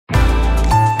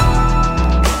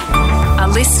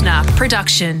listener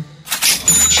production.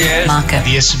 Shares, Market,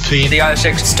 the S&P, the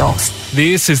ASX, stocks.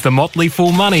 This is the Motley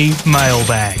Fool Money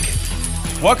Mailbag.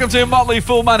 Welcome to Motley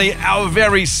Fool Money, our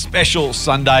very special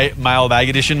Sunday mailbag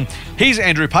edition. He's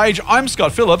Andrew Page. I'm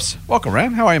Scott Phillips. Welcome,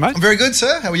 Ram. How are you, mate? I'm very good,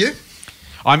 sir. How are you?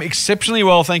 I'm exceptionally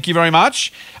well, thank you very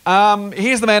much.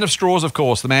 Here's the man of straws, of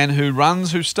course, the man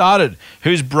who started,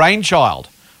 whose brainchild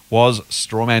was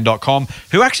strawman.com,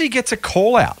 who actually gets a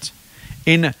call out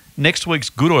in next week's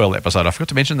Good Oil episode. I forgot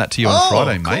to mention that to you on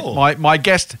Friday, cool. mate. My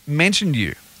guest mentioned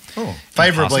you. Oh,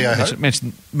 favourably, I hope.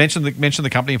 Mentioned the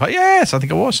company. Yes, I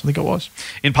think it was.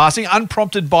 In passing,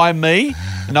 unprompted by me,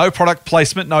 no product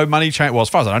placement, no money change. Well, as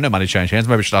far as I know, no money change hands.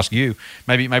 Maybe I should ask you.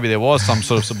 Maybe there was some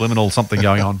sort of subliminal something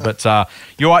going on. But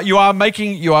you are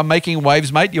making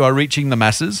waves, mate. You are reaching the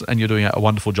masses, and you're doing a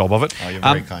wonderful job of it. Oh, you're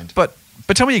very kind.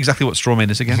 But tell me exactly what Strawman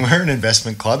is again. We're an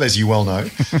investment club, as you well know.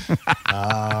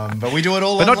 But we do it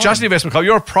all But online. not just an investment club.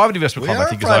 You're a private investment club, I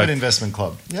think. We are a private investment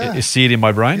club. Yeah. You see it in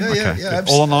my brain? Yeah, Okay.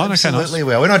 All online? Absolutely. Okay, nice.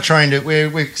 We are. We're not trying to...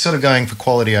 We're sort of going for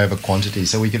quality over quantity.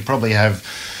 So we could probably have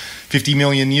 50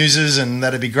 million users, and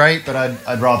that'd be great, but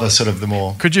I'd rather sort of the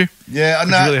more... Could you? Yeah, Could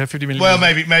you really have 50 million Well,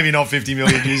 users? maybe not 50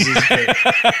 million users,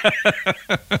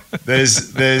 but there's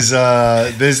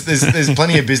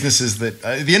plenty of businesses that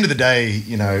at the end of the day,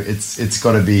 you know, it's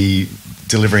got to be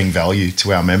delivering value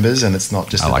to our members, and it's not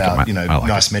just about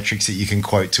nice metrics that you can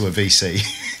quote to a VC.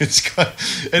 It's got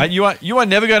you are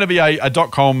never going to be a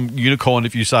 .com unicorn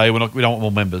if you say we don't want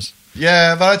more members.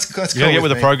 Yeah, but that's You got to get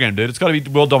with the program, dude. It's got to be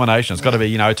world domination. It's got to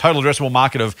be, a total addressable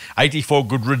market of 84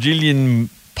 quadrillion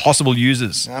possible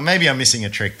users. Maybe I'm missing a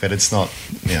trick, but it's not,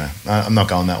 I'm not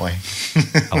going that way.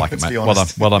 I like it, Let's mate. be Well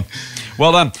honest. done.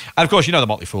 And of course, the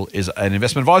Motley Fool is an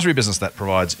investment advisory business that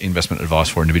provides investment advice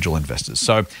for individual investors.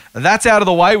 So that's out of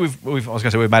the way. We've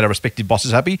made our respective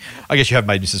bosses happy. I guess you have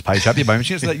made Mrs. Page happy by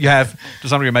mentioning it. So that you have, to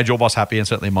some degree, made your boss happy, and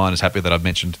certainly mine is happy that I've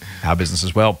mentioned our business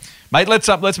as well. Mate, let's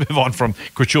move on from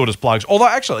gratuitous plugs. Although,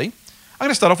 actually, I'm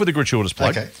going to start off with a gratuitous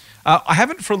plug. Okay. I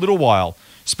haven't for a little while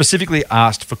specifically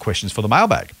asked for questions for the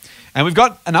mailbag. And we've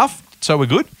got enough, so we're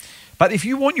good. But if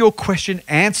you want your question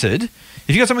answered, if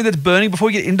you've got something that's burning before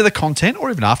we get into the content, or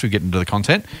even after we get into the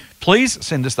content, please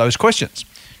send us those questions.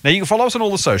 Now, you can follow us on all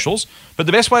the socials, but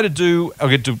the best way to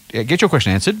get your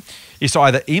question answered is to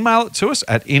either email it to us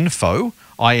at info,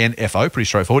 I-N-F-O, pretty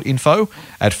straightforward,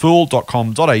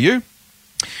 info@fool.com.au. You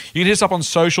can hit us up on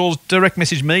socials, direct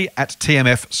message me at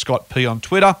TMFScottP on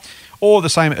Twitter, or the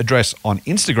same address on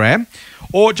Instagram,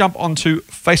 or jump onto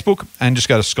Facebook and just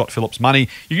go to Scott Phillips Money.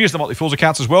 You can use the Motley Fool's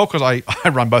accounts as well, because I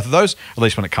run both of those, at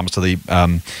least when it comes to the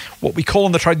what we call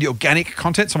in the trade the organic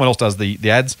content. Someone else does the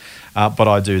ads, but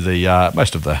I do the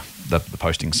most of the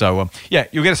posting. So,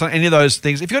 you'll get us on any of those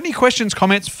things. If you've got any questions,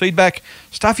 comments, feedback,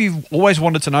 stuff you've always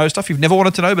wanted to know, stuff you've never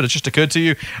wanted to know, but it's just occurred to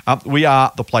you, we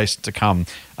are the place to come.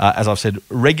 As I've said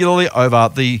regularly over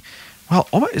the...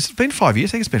 Well, it's been 5 years.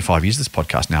 I think it's been 5 years, this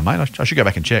podcast now, mate. I should go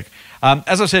back and check.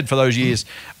 As I said, for those years,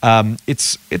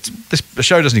 the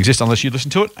show doesn't exist unless you listen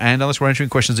to it and unless we're answering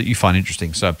questions that you find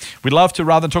interesting. So we'd love to,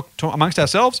 rather than talk amongst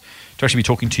ourselves, to actually be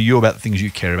talking to you about the things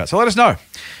you care about. So let us know.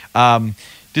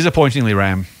 Disappointingly,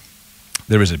 Ram,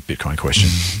 there is a Bitcoin question.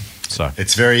 So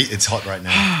it's hot right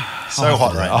now. So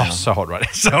hot right now. So hot right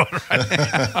now. So hot right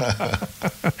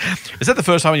now. Is that the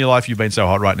first time in your life you've been so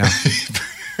hot right now?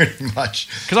 Pretty much.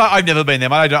 Because I've never been there,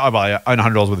 mate. I own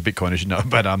 $100 worth of Bitcoin, as you know,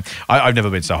 but I've never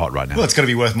been so hot right now. Well, it's got to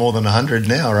be worth more than 100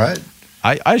 now, right?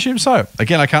 I assume so.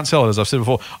 Again, I can't sell it, as I've said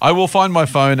before. I will find my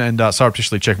phone and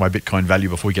surreptitiously check my Bitcoin value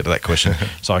before we get to that question,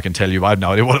 so I can tell you. I have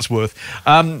no idea what it's worth.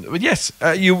 But yes,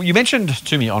 you mentioned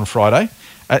to me on Friday.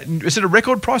 Is it a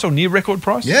record price or near record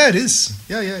price? Yeah, it is.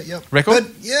 Yeah. Record?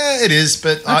 But, yeah, it is.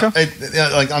 But okay.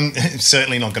 I'm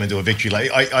certainly not going to do a victory lap.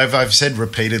 I've said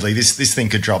repeatedly this thing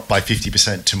could drop by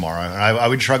 50% tomorrow. And I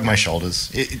would shrug my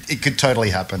shoulders. It could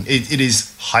totally happen. It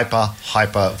is hyper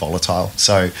volatile.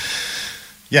 So,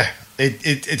 yeah.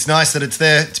 It's nice that it's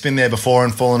there. It's been there before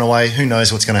and fallen away. Who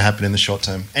knows what's going to happen in the short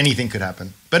term? Anything could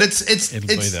happen. But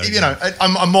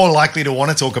I'm more likely to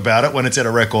want to talk about it when it's at a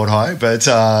record high. But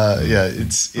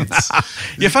it's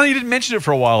yeah, funny you didn't mention it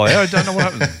for a while. I don't know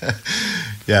what happened.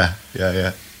 Yeah.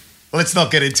 Well, let's not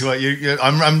get into it.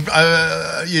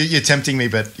 You're tempting me,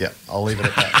 but yeah, I'll leave it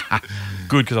at that.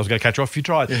 Good, because I was going to catch you off if you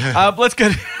tried. Yeah. Let's go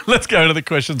to the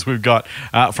questions we've got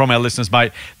from our listeners,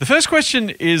 mate. The first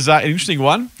question is an interesting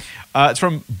one. It's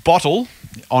from Bottle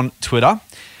on Twitter.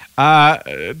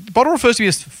 Bottle refers to me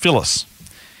as Phyllis.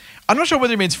 I'm not sure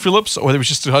whether he means Phillips or whether he was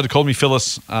just decided to call me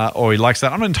Phyllis or he likes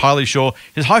that. I'm not entirely sure.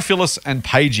 His hi, Phyllis and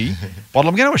Pagey. Bottle,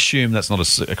 I'm going to assume that's not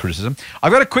a criticism.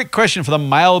 I've got a quick question for the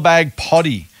mailbag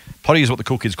poddy. Potty is what the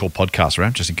cool kids call podcasts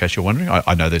around, just in case you're wondering.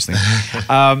 I know those things.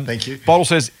 Thank you. Bottle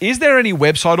says, is there any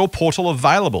website or portal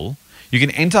available you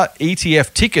can enter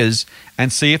ETF tickers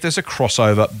and see if there's a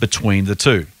crossover between the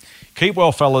two? Keep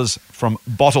well, fellas, from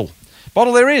Bottle.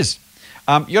 Bottle, there is.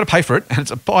 You got to pay for it, and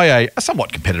it's by a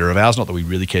somewhat competitor of ours. Not that we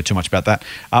really care too much about that.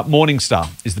 Morningstar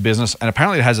is the business, and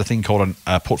apparently it has a thing called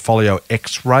a portfolio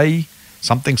X-ray,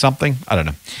 something. I don't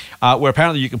know. Where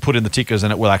apparently you can put in the tickers,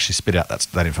 and it will actually spit out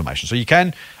that information. So you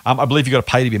can. I believe you've got to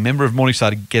pay to be a member of Morningstar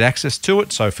to get access to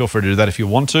it. So feel free to do that if you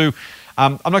want to.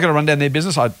 I'm not going to run down their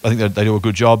business. I think they do a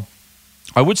good job.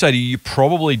 I would say to you, you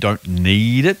probably don't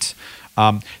need it.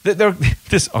 I was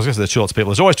going to say there's two lots of people.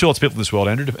 There's always two lots of people in this world,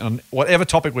 Andrew, on whatever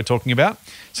topic we're talking about.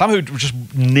 Some who just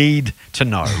need to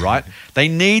know, right? They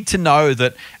need to know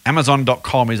that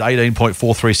Amazon.com is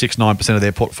 18.4369% of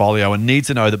their portfolio and need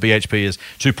to know that BHP is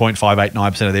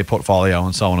 2.589% of their portfolio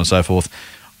and so on and so forth.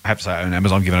 I have to say I own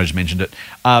Amazon, given I just mentioned it.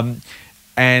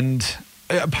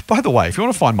 By the way, if you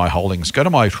want to find my holdings, go to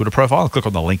my Twitter profile and click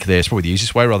on the link there. It's probably the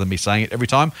easiest way rather than me saying it every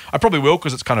time. I probably will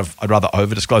because it's kind of, I'd rather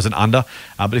over disclose than under.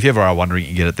 But if you ever are wondering,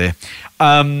 you can get it there.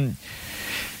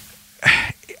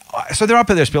 So they're up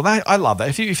there still. I love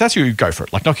that. If that's you, go for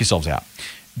it. Like, knock yourselves out.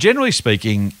 Generally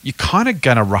speaking, you're kind of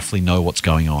going to roughly know what's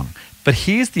going on. But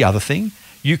here's the other thing.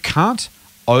 You can't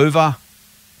over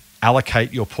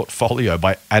allocate your portfolio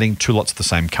by adding two lots of the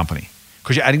same company,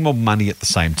 because you're adding more money at the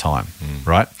same time,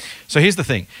 right? So here's the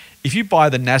thing. If you buy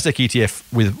the NASDAQ ETF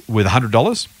with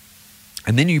 $100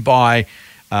 and then you buy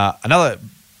another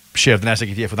share of the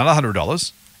NASDAQ ETF with another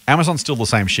 $100, Amazon's still the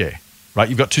same share, right?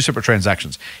 You've got two separate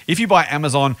transactions. If you buy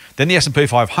Amazon, then the S&P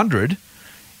 500,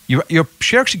 your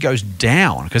share actually goes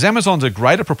down because Amazon's a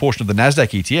greater proportion of the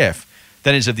NASDAQ ETF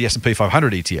than is of the S&P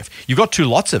 500 ETF. You've got two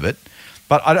lots of it,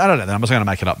 but I don't know. I'm just going to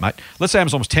make it up, mate. Let's say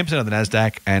Amazon was 10% of the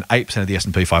NASDAQ and 8% of the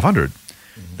S&P 500.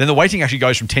 Then the weighting actually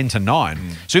goes from 10 to 9.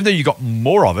 So even though you got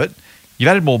more of it, you've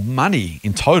added more money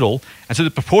in total, and so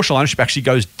the proportional ownership actually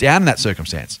goes down in that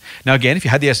circumstance. Now, again, if you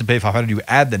had the S&P 500, you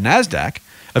add the NASDAQ,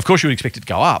 of course you would expect it to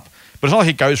go up. But it's not like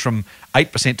it goes from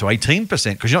 8% to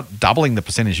 18% because you're not doubling the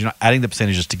percentage. You're not adding the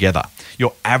percentages together.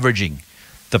 You're averaging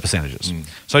the percentages.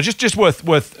 So just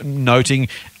worth noting.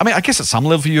 I mean, I guess at some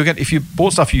level for you, again, if you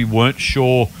bought stuff you weren't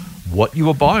sure what you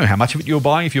were buying or how much of it you were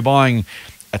buying, if you're buying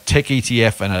a tech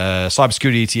ETF and a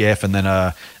cybersecurity ETF and then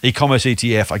a e-commerce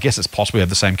ETF, I guess it's possible you have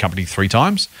the same company 3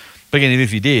 times. But again, even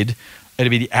if you did, it'd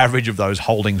be the average of those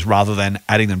holdings rather than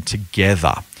adding them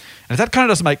together. And if that kind of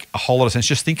doesn't make a whole lot of sense,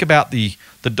 just think about the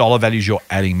dollar values you're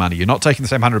adding money. You're not taking the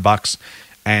same $100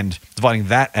 and dividing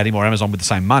that, adding more Amazon with the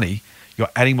same money. You're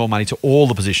adding more money to all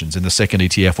the positions in the second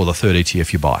ETF or the third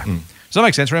ETF you buy. Does that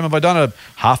make sense, Ram? Have I done a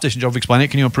half-decent job of explaining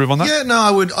it? Can you improve on that? Yeah, no,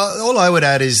 I would. All I would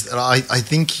add is that I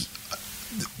think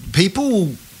people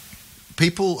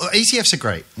ETFs are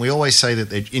great. We always say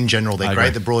that in general they're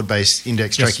great. The broad-based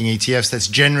index tracking ETFs. That's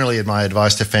generally my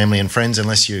advice to family and friends,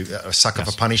 unless you are a sucker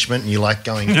for punishment and you like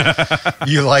going,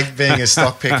 you like being a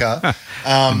stock picker.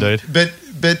 Indeed.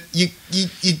 But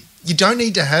you don't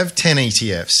need to have 10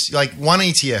 ETFs. Like one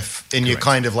ETF and you're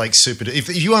kind of like super.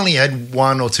 If you only had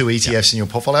 1 or 2 ETFs in your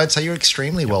portfolio, I'd say you're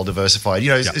extremely well diversified. You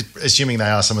know, assuming they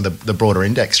are some of the broader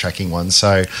index tracking ones.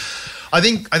 So I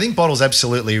think Bottle's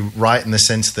absolutely right in the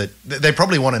sense that they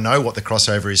probably want to know what the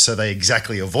crossover is, so they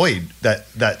exactly avoid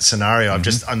that scenario of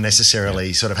just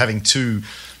unnecessarily sort of having 2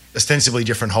 ostensibly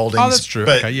different holdings. Oh, that's true.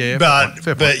 But,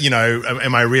 okay, but you know,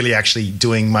 am I really actually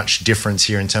doing much difference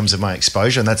here in terms of my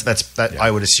exposure? And that's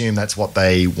I would assume that's what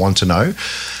they want to know.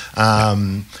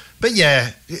 But yeah,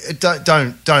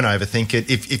 don't overthink it.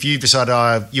 If you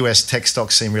decide US tech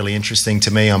stocks seem really interesting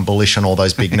to me, I'm bullish on all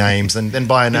those big names, then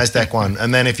buy a NASDAQ one.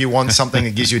 And then if you want something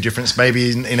that gives you a difference, maybe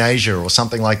in Asia or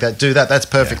something like that, do that. That's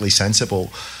perfectly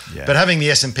sensible. Yeah. But having the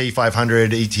S&P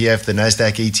 500 ETF, the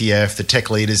NASDAQ ETF, the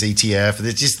tech leaders ETF,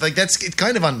 it's just like it's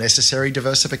kind of unnecessary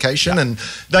diversification, and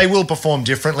they will perform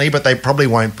differently, but they probably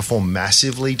won't perform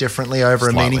massively differently over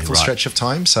a meaningful stretch of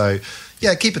time. So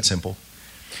yeah, keep it simple.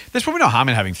 There's probably no harm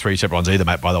in having 3 separate ones either,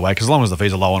 mate, by the way, because as long as the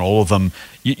fees are low on all of them,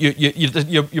 you make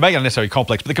it unnecessarily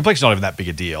complex, but the complexity is not even that big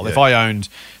a deal. Yeah. If I owned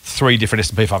 3 different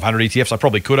S&P 500 ETFs, I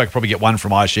probably could. I could probably get one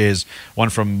from iShares, one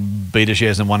from Beta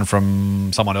Shares, and one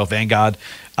from someone else, Vanguard.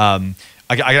 I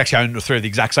could actually own 3 of the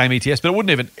exact same ETFs, but it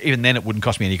wouldn't even then it wouldn't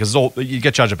cost me any because you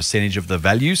get charged a percentage of the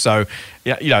value. So,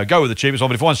 go with the cheapest one.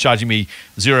 But if one's charging me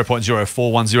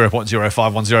 0.04, one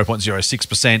 0.05, one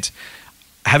 0.06%,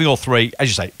 having all 3, as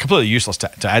you say, completely useless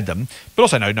to add them, but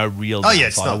also no real.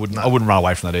 I wouldn't run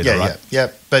away from that either. Yeah, right?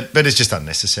 yeah. But it's just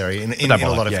unnecessary in a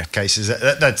lot of cases.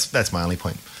 That's my only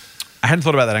point. I hadn't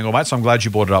thought about that angle, mate. So I'm glad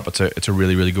you brought it up. It's a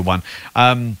really, really good one.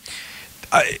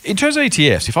 In terms of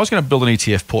ETFs, if I was going to build an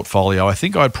ETF portfolio, I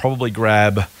think I'd probably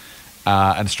grab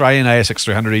an Australian ASX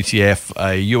 300 ETF,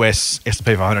 a US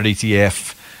S&P 500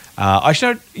 ETF.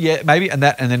 Maybe, and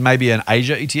then maybe an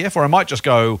Asia ETF, or I might just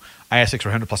go ASX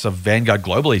 300 plus a Vanguard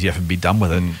Global ETF and be done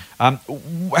with it.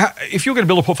 If you're going to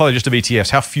build a portfolio just of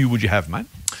ETFs, how few would you have, mate?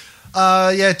 2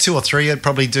 or 3 would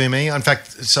probably do me. In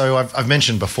fact, so I've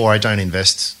mentioned before, I don't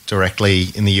invest directly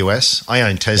in the US. I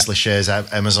own Tesla shares,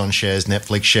 Amazon shares,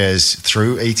 Netflix shares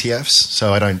through ETFs.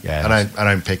 So I don't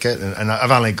pick it. And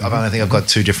I think I've got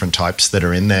 2 different types that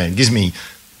are in there. It gives me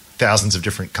thousands of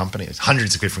different companies,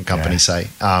 hundreds of different companies, say.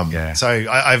 So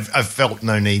I've felt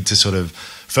no need to sort of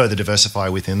further diversify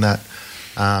within that.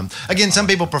 Again, some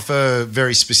people prefer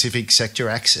very specific sector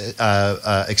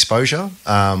exposure,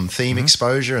 theme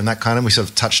exposure, and that kind of. We sort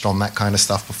of touched on that kind of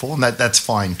stuff before, and that's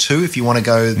fine too if you want to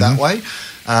go that way.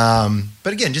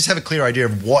 But again, just have a clear idea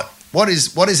of what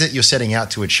is it you're setting out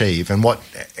to achieve, and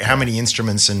how many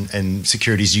instruments and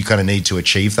securities you kind of need to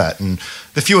achieve that. And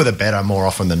the fewer the better, more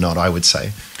often than not, I would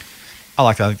say. I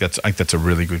like that. I think that's a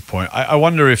really good point. I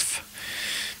wonder if.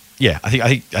 Yeah, I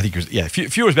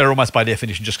think fewer is better almost by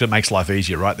definition, just because it makes life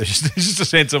easier, right? There's just a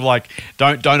sense of like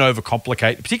don't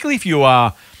overcomplicate, particularly if you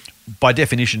are by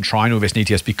definition trying to invest in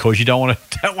ETFs because you don't want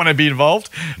to be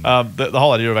involved. The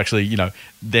whole idea of actually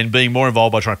then being more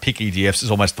involved by trying to pick ETFs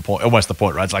is almost the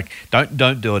point, right? It's like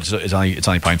don't do it. It's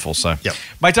only painful. So,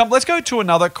 mate, let's go to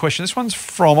another question. This one's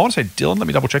from I want to say Dylan. Let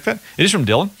me double check that. It is from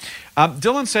Dylan.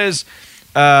 Dylan says,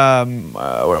 where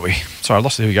are we? Sorry, I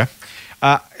lost it. Here we go.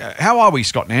 How are we,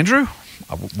 Scott and Andrew?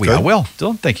 We are well,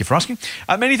 Dylan. Thank you for asking.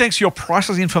 Many thanks for your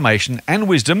priceless information and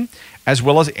wisdom, as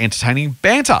well as entertaining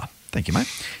banter. Thank you, mate.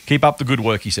 Keep up the good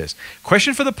work, he says.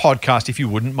 Question for the podcast, if you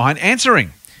wouldn't mind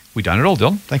answering. We don't at all,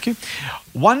 Dylan. Thank you.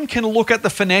 One can look at the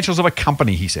financials of a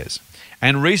company, he says,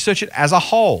 and research it as a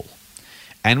whole.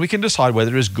 And we can decide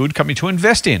whether it is a good company to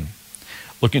invest in.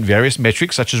 Looking at various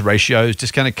metrics such as ratios,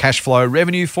 discounted cash flow,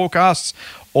 revenue forecasts,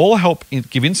 all help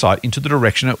give insight into the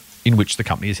direction in which the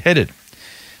company is headed.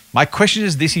 My question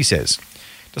is this, he says.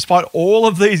 Despite all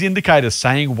of these indicators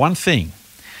saying one thing,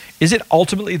 is it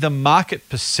ultimately the market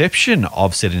perception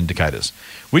of said indicators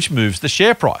which moves the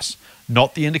share price,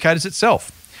 not the indicators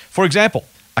itself? For example,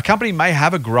 a company may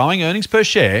have a growing earnings per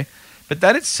share, but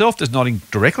that itself does not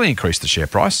directly increase the share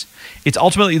price. It's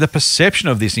ultimately the perception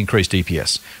of this increased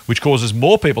EPS, which causes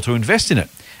more people to invest in it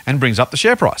and brings up the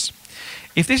share price.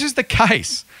 If this is the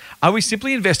case, are we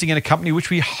simply investing in a company which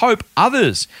we hope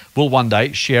others will one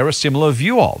day share a similar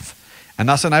view of and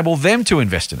thus enable them to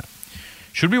invest in it?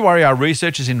 Should we worry our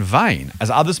research is in vain,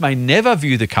 as others may never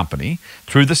view the company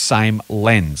through the same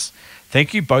lens?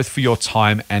 Thank you both for your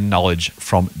time and knowledge,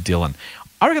 from Dylan.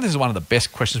 I reckon this is one of the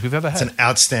best questions we've ever had. It's an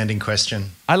outstanding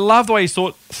question. I love the way he's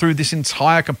thought through this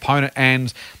entire component,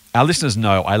 and our listeners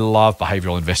know I love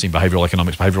behavioural investing, behavioural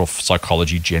economics, behavioural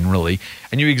psychology generally.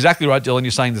 And you're exactly right, Dylan.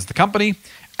 You're saying there's the company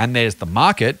and there's the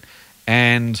market,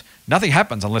 and nothing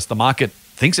happens unless the market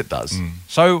thinks it does.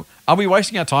 So are we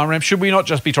wasting our time, Ram? Should we not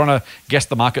just be trying to guess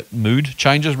the market mood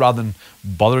changes rather than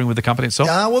bothering with the company itself?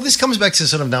 Well, this comes back to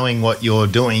sort of knowing what you're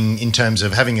doing in terms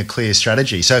of having a clear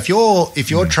strategy. So if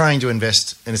you're trying to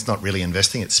invest, and it's not really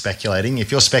investing, it's speculating.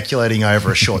 If you're speculating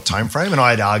over a short time frame, and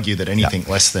I'd argue that anything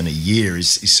less than a year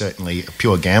is certainly a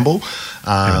pure gamble.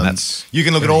 You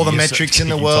can look at all the metrics in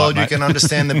the world. You can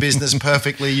understand the business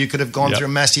perfectly. You could have gone through a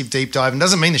massive deep dive. It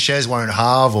doesn't mean the shares won't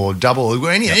halve or double.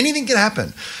 Anything can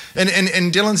happen.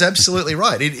 And Dylan's absolutely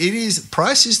right.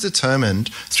 Price is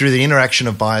determined through the interaction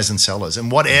of buyers and sellers and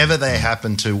whatever they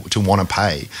happen to want to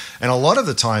pay. And a lot of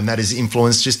the time that is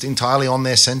influenced just entirely on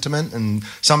their sentiment. And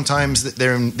sometimes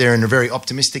they're in a very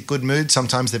optimistic good mood.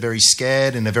 Sometimes they're very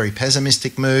scared in a very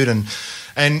pessimistic mood. And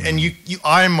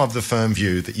I'm of the firm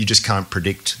view that you just can't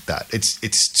predict that.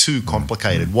 It's too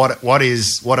complicated. What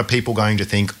are people going to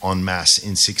think en masse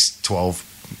in 6,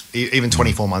 12, even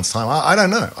 24 months' time? I don't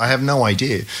know. I have no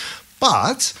idea.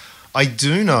 But I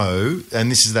do know,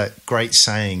 and this is that great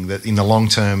saying that in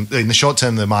the short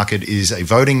term, the market is a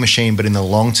voting machine, but in the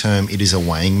long term, it is a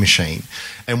weighing machine.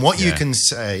 And what you can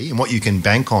say and what you can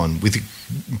bank on with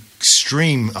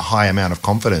extreme high amount of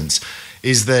confidence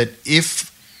is that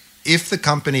if the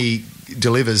company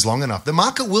delivers long enough, the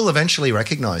market will eventually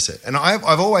recognize it. And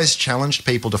I've always challenged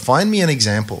people to find me an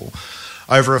example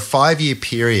over a 5-year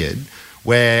period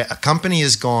where a company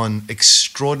has gone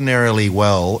extraordinarily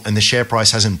well and the share price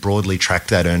hasn't broadly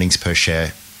tracked that earnings per share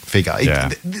figure.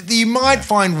 Yeah. You might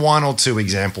find one or two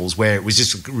examples where it was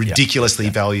just ridiculously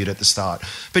valued at the start.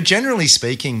 But generally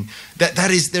speaking,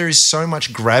 there is so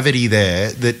much gravity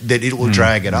there that it will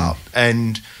drag it up.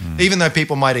 And even though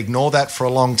people might ignore that for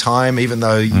a long time, even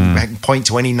though you can point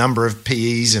to any number of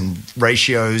PEs and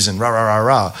ratios and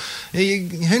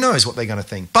who knows what they're going to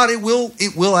think. But it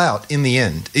will out in the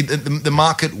end. The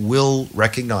market will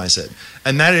recognize it.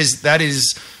 And that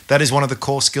is one of the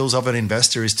core skills of an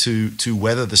investor, is to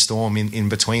weather the storm in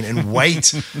between and wait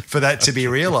for that to be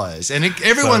realized. And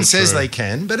everyone says they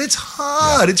can, but it's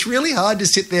hard. It's really hard to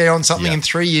sit there on something in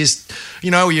 3 years.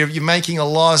 You're making a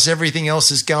loss. Everything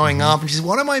else is going up, and you say,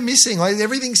 "What am I missing?" Like,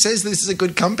 everything says this is a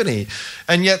good company,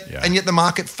 and yet the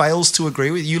market fails to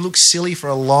agree with you. You look silly for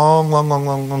a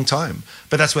long time.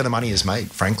 But that's where the money is made,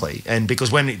 frankly. And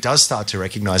because when it does start to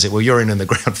recognize it, well, you're in the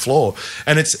ground floor,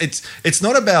 and it's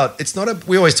not about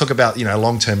we always talk about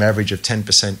long-term average of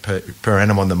 10% per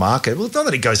annum on the market. Well, it's not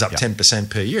that it goes up 10%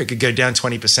 per year. It could go down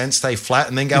 20%, stay flat,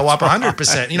 and then go up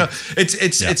 100%.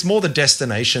 It's more the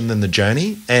destination than the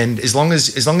journey. And as long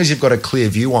as you've got a clear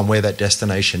view on where that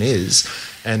destination is,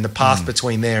 and the path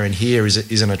between there and here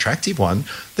is an attractive one,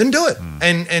 then do it.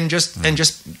 And just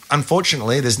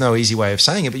unfortunately, there's no easy way of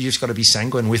saying it, but you've just got to be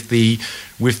sanguine with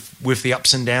the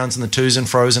ups and downs and the to's and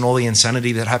fro's and all the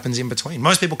insanity that happens in between.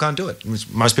 Most people can't do it.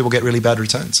 Most people get really bad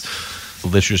returns.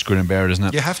 Well, that's just grin and bear it, isn't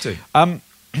it? You have to. I'm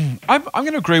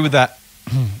going to agree with that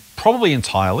probably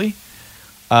entirely.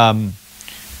 And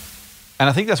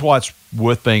I think that's why it's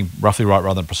worth being roughly right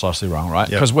rather than precisely wrong, right?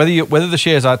 Because whether the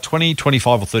shares are 20,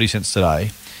 25 or 30 cents today,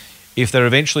 if they're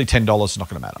eventually $10, it's not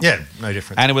going to matter. Yeah, no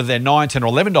difference. And whether they're $9, $10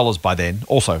 or $11 by then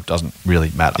also doesn't really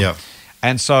matter. Yeah.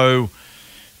 And so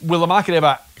will the market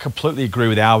ever completely agree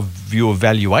with our view of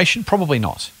valuation? Probably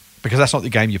not, because that's not the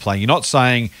game you're playing. You're not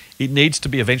saying it needs to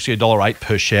be eventually $1.08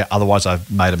 per share, otherwise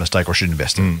I've made a mistake or I shouldn't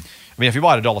invest in it. I mean, if you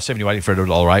buy at $1.70 waiting for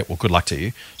 $1.08, well, good luck to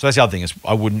you. So that's the other thing, is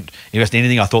I wouldn't invest in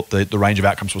anything I thought the range of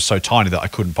outcomes was so tiny that I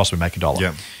couldn't possibly make $1.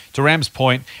 Yeah. To Ram's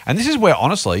point, and this is where,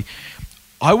 honestly,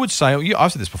 I would say,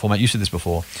 I've said this before, mate, you said this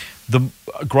before, the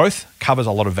growth covers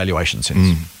a lot of valuation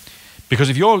sins. Because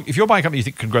if you're buying a company you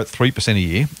think can grow at 3% a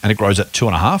year and it grows at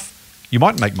 2.5%, you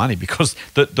might make money, because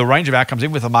the range of outcomes,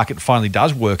 even if the market finally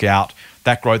does work out,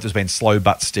 that growth has been slow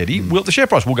but steady. The share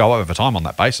price will go up over time on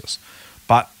that basis.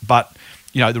 But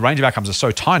the range of outcomes are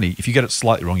so tiny, if you get it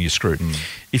slightly wrong, you're screwed.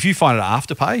 If you find it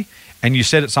afterpay and you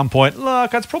said at some point,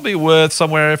 look, it's probably worth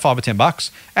somewhere $5 or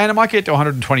 $10 and it might get to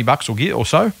 $120 or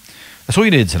so, that's all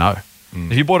you needed to know.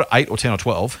 If you bought it 8 or 10 or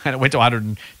 12 and it went to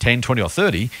 110, 20 or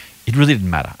 30, it really didn't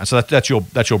matter. And so that's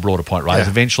your broader point, right? Yeah. Is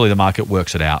eventually the market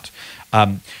works it out.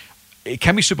 It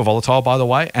can be super volatile, by the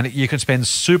way, and you can spend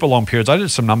super long periods. I did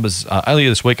some numbers earlier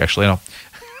this week, actually. And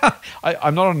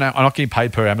I'm not getting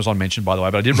paid per Amazon mention, by the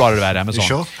way, but I did write it about Amazon. You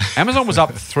sure? Amazon was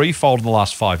up threefold in the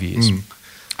last 5 years,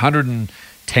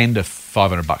 110 to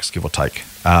 $500, give or take.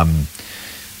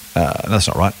 That's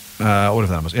not right. Whatever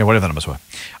the numbers were.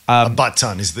 A butt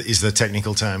ton is the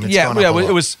technical term. It's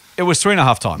it was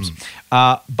 3.5 times.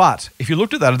 But if you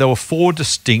looked at that, there were 4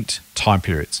 distinct time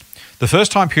periods. The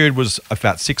first time period was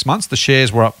about 6 months. The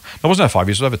shares were up. There wasn't 5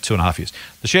 years. It was over 2.5 years.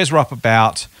 The shares were up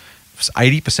about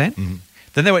 80%.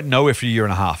 Then they went nowhere for a year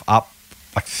and a half, up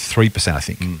like 3%, I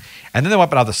think. And then they went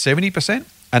up another 70%.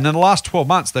 And then the last 12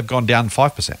 months, they've gone down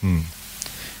 5%.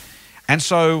 And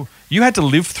so you had to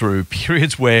live through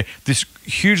periods where this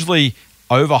hugely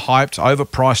overhyped,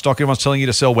 overpriced stock everyone's telling you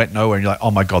to sell went nowhere, and you're like,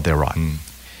 oh my God, they're right.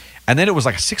 And then it was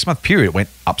like a 6-month period, it went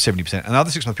up 70%. Another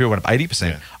 6-month period went up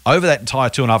 80% over that entire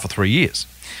 2.5 or 3 years.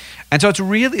 And so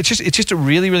it's just a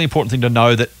really, really important thing to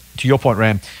know that, to your point,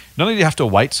 Ram, not only do you have to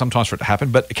wait sometimes for it to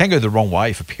happen, but it can go the wrong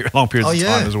way for long periods of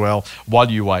time as well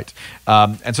while you wait.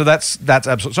 And so that's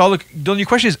absolutely. So look, Dylan, your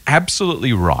question is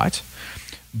absolutely right.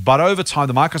 But over time,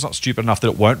 the market's not stupid enough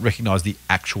that it won't recognize the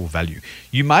actual value.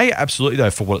 You may absolutely, though,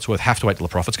 for what it's worth, have to wait till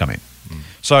the profits come in.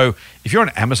 So if you're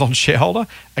an Amazon shareholder,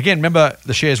 again, remember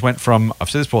the shares went from, I've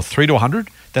said this before, 3 to 100,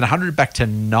 then 100 back to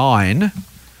 9,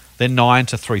 then 9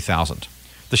 to 3,000.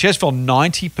 The shares fell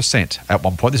 90% at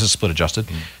one point. This is split adjusted.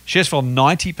 Shares fell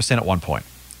 90% at one point,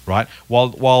 right?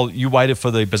 While you waited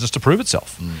for the business to prove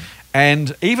itself.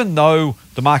 And even though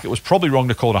the market was probably wrong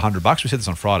to call it $100, we said this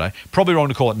on Friday, probably wrong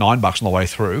to call it $9 on the way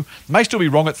through, it may still be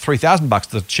wrong at $3,000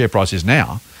 the share price is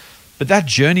now. But that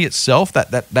journey itself,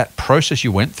 that process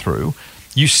you went through,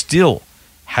 you still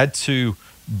had to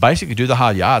basically do the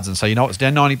hard yards and say, you know what, it's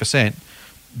down 90%,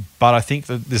 but I think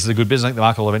that this is a good business. I think the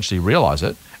market will eventually realize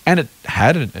it. And it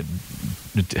had, it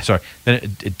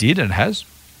did and it has.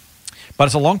 But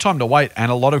it's a long time to wait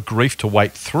and a lot of grief to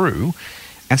wait through.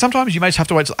 And sometimes you may just have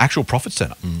to wait till actual profits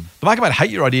turn up. The market might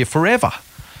hate your idea forever.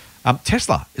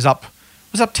 Tesla was up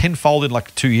tenfold in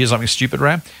like 2 years, something stupid,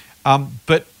 Ram.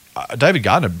 But David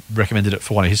Gardner recommended it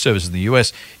for one of his services in the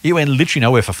US. It went literally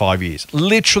nowhere for 5 years.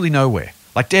 Literally nowhere.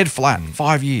 Like dead flat,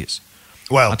 5 years.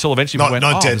 Well, until eventually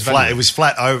not dead flat. It was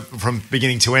flat from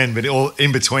beginning to end, but all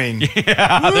in between.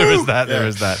 Yeah, there is that. There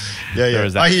is that. Yeah. There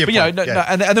is that. I hear but, your point.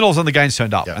 and then all of a sudden the gains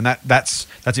turned up, Yeah. and that's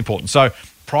important. So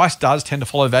price does tend to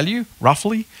follow value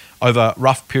roughly over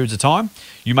rough periods of time.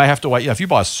 You may have to wait. If you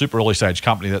buy a super early stage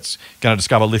company that's going to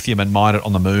discover lithium and mine it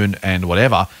on the moon and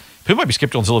whatever, people might be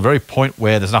skeptical until the very point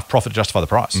where there's enough profit to justify the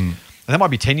price, and that might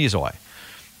be 10 years away.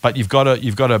 But you've got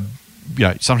to.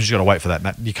 Sometimes you've got to wait for that,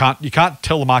 Matt. You can't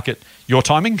tell the market your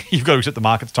timing. You've got to accept the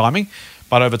market's timing.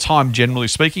 But over time, generally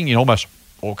speaking, in almost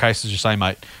all cases, you say,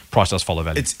 mate, price does follow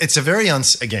value. It's a very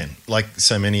again, like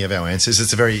so many of our answers.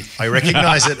 It's a very. I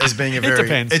recognise it as being a very. It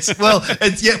depends. It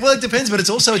depends, but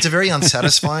it's a very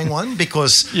unsatisfying one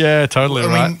because. Yeah, totally.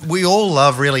 I mean, we all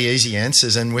love really easy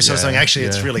answers, and we're sort of saying actually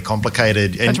it's really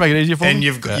complicated. And make it easier for and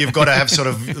them. you've got to have sort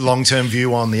of long term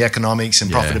view on the economics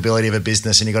and profitability of a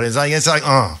business, and it's like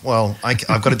oh well, I've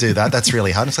got to do that. That's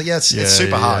really hard. It's like it's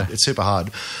super hard. It's super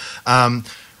hard.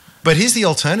 But here's the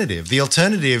alternative. The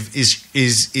alternative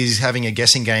is having a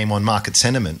guessing game on market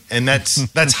sentiment, and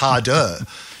that's harder.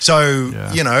 So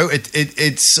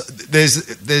it's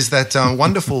there's that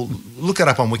wonderful look it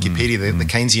up on Wikipedia the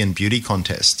Keynesian beauty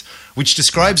contest, which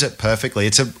describes it perfectly.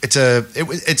 It's a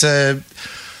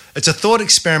thought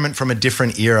experiment from a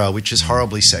different era, which is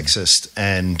horribly sexist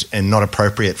and not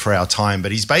appropriate for our time.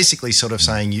 But he's basically sort of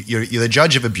saying you're the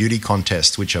judge of a beauty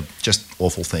contest, which are just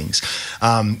awful things.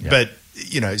 But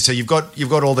so you've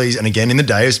got all these, and again in the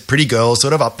day, it's pretty girls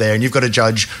sort of up there, and you've got to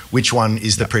judge which one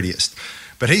is the prettiest.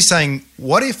 But he's saying,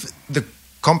 what if the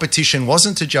competition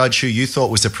wasn't to judge who you thought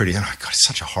was the prettiest? Oh God, it's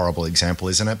such a horrible example,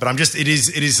 isn't it? But it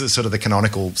is the sort of the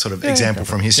canonical sort of example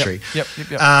from history. Yep.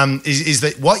 Is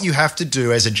that what you have to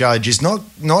do as a judge is not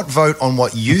vote on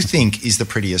what you think is the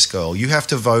prettiest girl. You have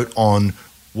to vote on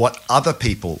what other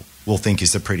people will think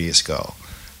is the prettiest girl.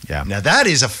 Yeah. Now that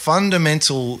is a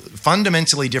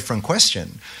fundamentally different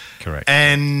question. Correct.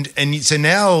 And so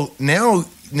now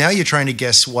you're trying to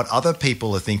guess what other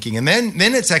people are thinking, and then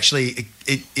it's actually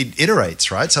it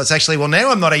iterates, right? So it's actually, well, now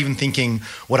I'm not even thinking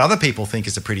what other people think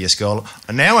is the prettiest girl,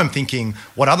 and now I'm thinking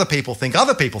what other people think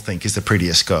is the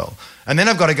prettiest girl, and then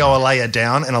I've got to go a layer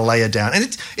down, and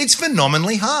it's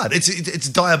phenomenally hard. It's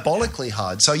diabolically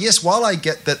hard. So yes, while I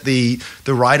get that the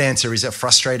right answer is a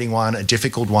frustrating one, a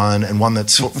difficult one, and one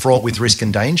that's fraught with risk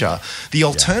and danger, the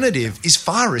alternative is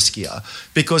far riskier,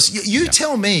 because you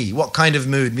tell me what kind of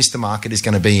mood Mr. Market is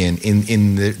going to be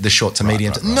in the short to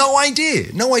medium term. No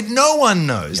idea. No one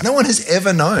knows. Yeah. No one has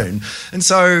ever known. And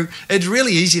so it's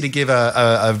really easy to give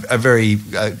a very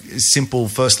simple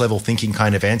first level thinking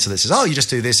kind of answer that says, oh, you just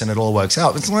do this and it all works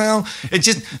out. It's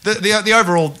just the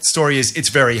overall story is it's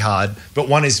very hard, but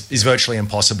one is virtually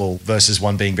impossible versus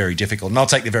one being very difficult. And I'll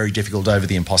take the very difficult over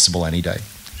the impossible any day.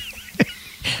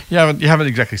 You haven't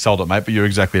exactly sold it, mate, but you're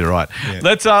exactly right. Yeah.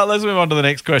 Let's move on to the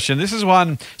next question. This is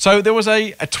one. So there was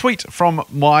a tweet from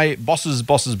my boss's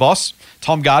boss,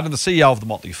 Tom Gardner, the CEO of the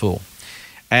Motley Fool.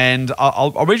 And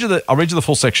I'll read you the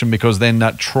full section, because then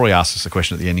Troy asks us a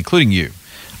question at the end, including you.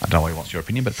 I don't know why he wants your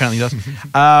opinion, but apparently he does.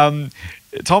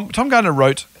 Tom Gardner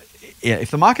wrote, if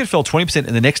the market fell 20%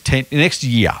 in the next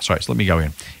year, sorry, so let me go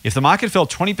in. If the market fell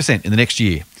 20% in the next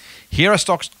year, here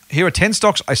are 10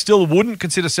 stocks I still wouldn't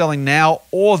consider selling now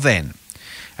or then.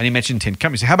 And he mentioned 10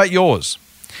 companies. How about yours?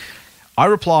 I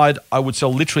replied, I would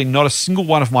sell literally not a single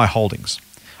one of my holdings,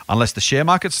 unless the share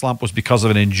market slump was because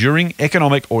of an enduring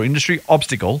economic or industry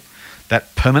obstacle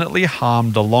that permanently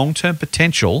harmed the long-term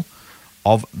potential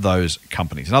of those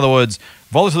companies. In other words,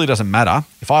 volatility doesn't matter.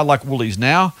 If I like Woolies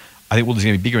now, I think Woolies is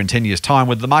going to be bigger in 10 years' time.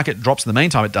 Whether the market drops in the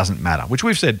meantime, it doesn't matter, which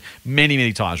we've said many,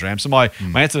 many times, Ram. So my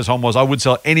answer to Tom was I would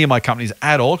sell any of my companies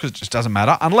at all, because it just doesn't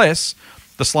matter, unless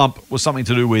the slump was something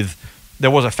to do with, there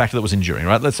was a factor that was enduring,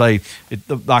 right? Let's say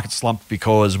the market slumped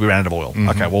because we ran out of oil. Mm-hmm.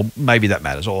 Okay, well, maybe that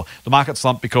matters. Or the market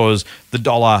slumped because the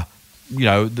dollar,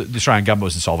 the Australian government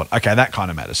was insolvent. Okay, that kind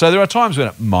of matters. So there are times when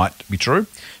it might be true.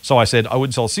 So I said I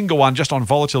wouldn't sell a single one just on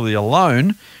volatility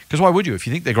alone, because why would you? If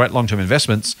you think they're great long-term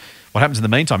investments, what happens in the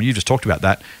meantime, you just talked about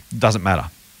that, doesn't matter.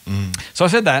 So I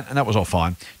said that, and that was all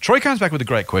fine. Troy comes back with a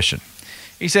great question.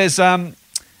 He says, Scott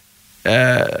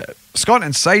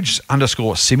and Sage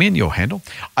 _Simeon, your handle,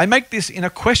 I make this in a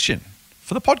question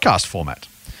for the podcast format.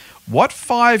 What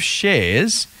 5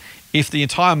 shares, if the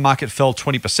entire market fell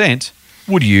 20%,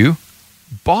 would you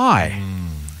buy?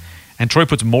 And Troy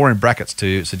puts more in brackets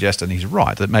to suggest, and he's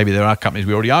right, that maybe there are companies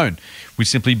we already own we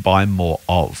simply buy more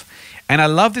of. And I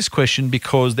love this question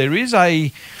because there is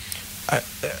a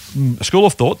a school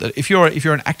of thought that if you're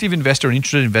an active investor, an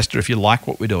interested investor, if you like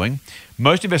what we're doing,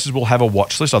 most investors will have a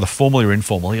watch list, either formally or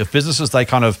informally, of businesses they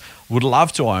kind of would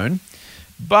love to own,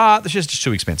 but it's just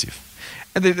too expensive.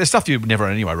 And there's stuff you would never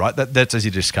own anyway, right? That's easy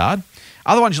to discard.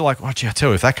 Other ones you're like, oh, gee, I tell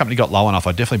you, if that company got low enough,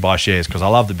 I'd definitely buy shares because I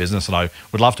love the business and I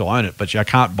would love to own it, but I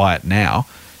can't buy it now.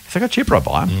 If they got cheaper, I'd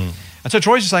buy them. And so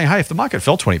Troy's just saying, hey, if the market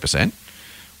fell 20%,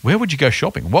 where would you go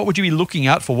shopping? What would you be looking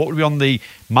out for? What would be on the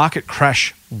market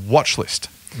crash watch list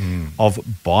of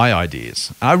buy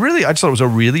ideas? And I just thought it was a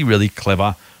really, really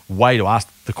clever way to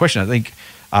ask the question. I think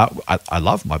I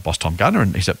love my boss, Tom Gardner,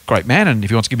 and he's a great man, and if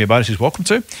he wants to give me a bonus, he's welcome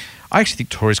to. I actually think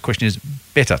Tori's question is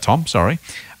better, Tom,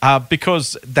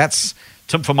 because that's,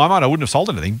 for my mind, I wouldn't have sold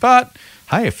anything. But,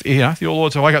 hey, if you're all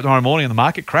to wake up tomorrow morning and the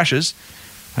market crashes,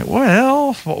 like,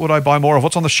 well, what would I buy more of?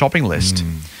 What's on the shopping list?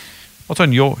 What's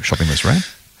on your shopping list, Ray?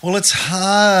 Well, it's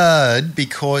hard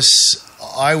because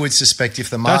I would suspect if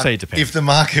the market, it depends. If the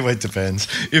market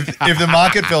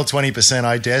fell 20%,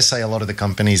 I dare say a lot of the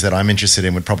companies that I'm interested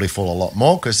in would probably fall a lot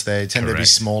more because they tend to be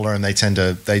smaller and they tend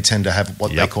to have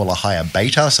what they call a higher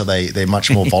beta, so they're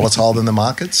much more volatile than the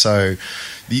market. So,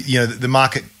 the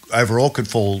market overall could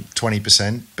fall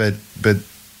 20%,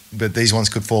 but these ones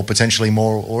could fall potentially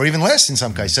more or even less in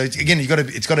some cases. So again,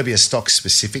 it's got to be a stock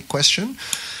specific question.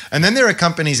 And then there are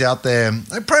companies out there.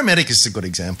 Pro Medicus is a good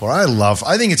example.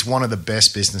 I think it's one of the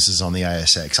best businesses on the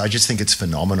ASX. I just think it's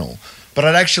phenomenal. But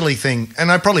I'd actually think,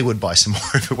 and I probably would buy some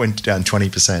more if it went down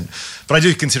 20%. But I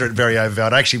do consider it very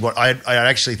overvalued. I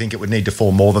actually think it would need to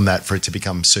fall more than that for it to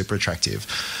become super attractive.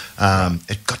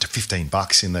 It got to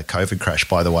 $15 in the COVID crash,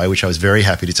 by the way, which I was very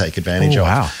happy to take advantage of.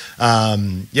 Wow.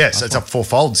 So it's up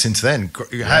fourfold since then.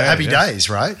 Happy days,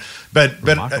 right? But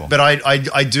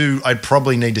I'd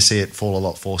probably need to see it fall a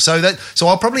lot more. So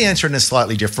I'll probably answer it in a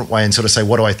slightly different way and sort of say,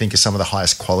 what do I think are some of the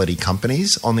highest quality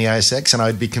companies on the ASX? And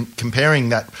I'd be comparing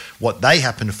that, what they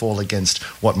happen to fall against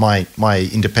what my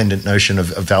independent notion of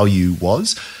value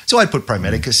was. So I'd put Pro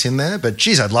Medicus in there, but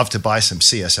geez, I'd love to buy some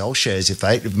CSL shares if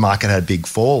the market had a big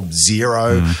fall.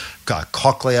 Xero,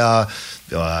 Cochlear,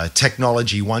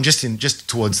 Technology One, just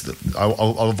towards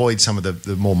I'll avoid some of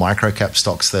the more micro cap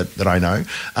stocks that I know.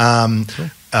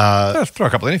 Throw a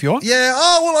couple in if you want. Yeah.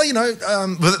 Oh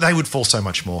well, but they would fall so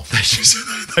much more.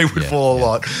 They would fall a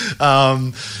lot.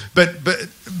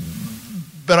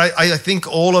 But I think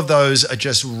all of those are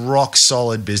just rock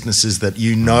solid businesses that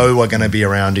are going to be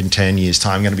around in 10 years'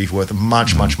 time, going to be worth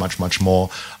much more.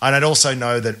 And I'd also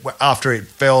know that after it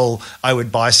fell, I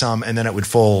would buy some and then it would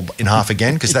fall in half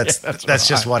again because that's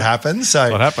just what happens.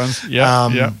 So what happens?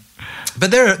 Yeah. But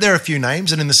there are a few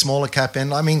names, and in the smaller cap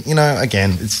end, I mean,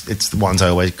 again, it's the ones I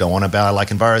always go on about, like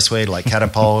EnviroSuite, like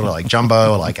Catapult, like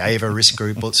Jumbo, like Ava Risk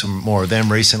Group. Bought some more of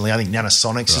them recently. I think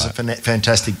Nanosonics is a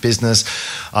fantastic business.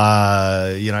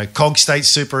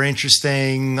 Cogstate's super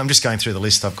interesting. I'm just going through the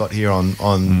list I've got here on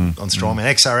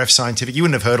Strawman. XRF Scientific. You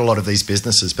wouldn't have heard a lot of these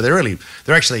businesses, but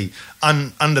they're actually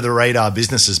under the radar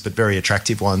businesses, but very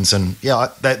attractive ones. And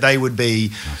they would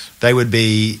be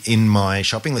in my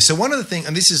shopping list. So one of the things,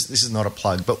 and this is not a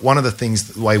plug, but one of the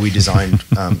things, the way we designed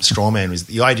Strawman was,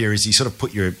 the idea is you sort of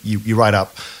put you write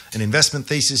up an investment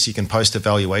thesis, you can post a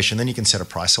valuation, then you can set a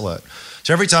price alert.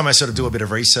 So every time I sort of do a bit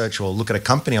of research or look at a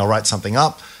company, I'll write something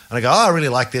up and I go, I really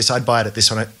like this, I'd buy it at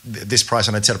this price,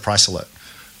 and I'd set a price alert.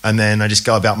 And then I just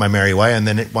go about my merry way, and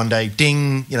then one day,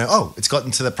 ding, it's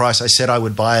gotten to the price I said I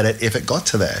would buy it at if it got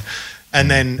to there. And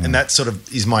that sort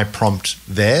of is my prompt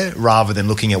there, rather than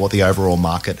looking at what the overall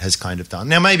market has kind of done.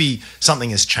 Now, maybe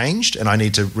something has changed and I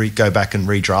need to go back and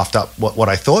redraft up what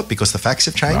I thought because the facts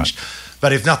have changed. Right.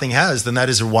 But if nothing has, then that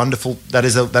is a wonderful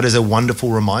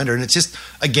reminder. And it's just,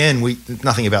 again,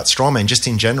 nothing about Strawman, just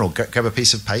in general, grab a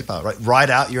piece of paper, right? Write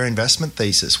out your investment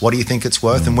thesis. What do you think it's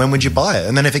worth and when would you buy it?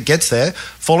 And then if it gets there,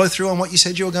 follow through on what you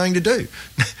said you were going to do.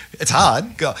 It's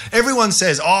hard. Everyone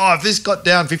says, if this got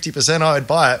down 50%, I would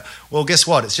buy it. Well, guess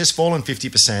what? It's just fallen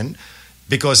 50%.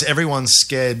 Because everyone's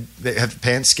scared, they have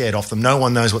pants scared off them. No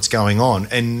one knows what's going on,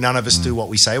 and none of us do what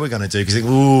we say we're going to do. Because,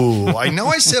 I know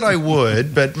I said I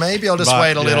would, but maybe I'll just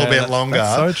wait a little bit longer.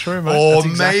 That's so true, mate. Or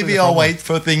maybe I'll wait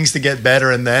for things to get better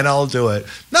and then I'll do it.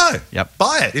 No,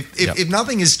 buy it. If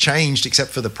nothing has changed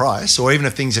except for the price, or even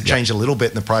if things have changed a little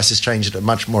bit and the price has changed at a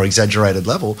much more exaggerated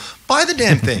level, buy the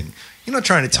damn thing. You're not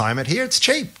trying to time it here. It's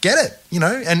cheap. Get it,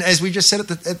 And as we just said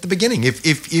at the beginning,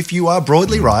 if you are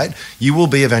broadly right, you will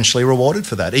be eventually rewarded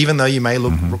for that, even though you may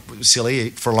look silly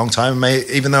for a long time,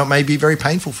 even though it may be very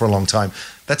painful for a long time.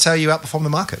 That's how you outperform the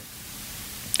market.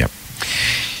 Yep.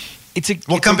 It's a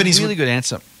really good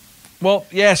answer. Well,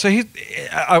 yeah. So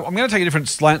I'm going to take a different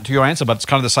slant to your answer, but it's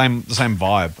kind of the same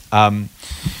vibe.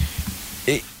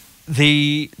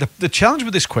 the challenge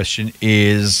with this question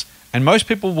is, and most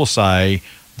people will say,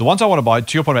 the ones I want to buy,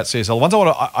 to your point about CSL, the ones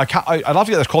I'd love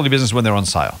to get those quality businesses when they're on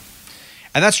sale.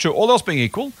 And that's true. All else being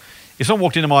equal, if someone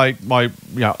walked into my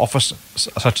office,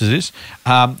 such as this,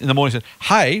 in the morning and said,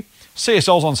 hey,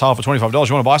 CSL's on sale for $25. You want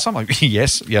to buy some? Like,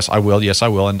 yes, I will,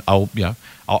 and I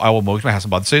will mortgage my house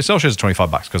and buy the CSL shares at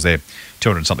 $25 because they're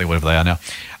 200 and something, whatever they are now.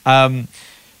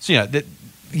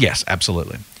 Yes,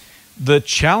 absolutely. The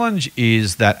challenge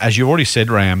is that, as you already said,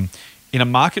 Ram, in a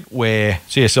market where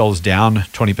CSL is down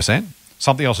 20%,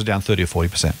 something else is down 30 or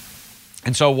 40%.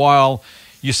 And so while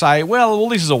you say, well,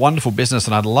 this is a wonderful business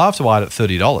and I'd love to buy it at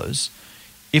 $30,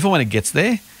 if and when it gets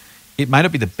there, it may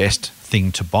not be the best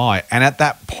thing to buy. And at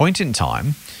that point in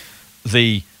time,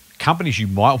 the companies you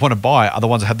might want to buy are the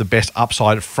ones that have the best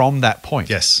upside from that point.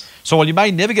 Yes. So while you may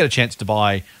never get a chance to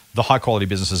buy the high-quality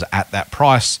businesses at that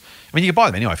price, I mean, you can buy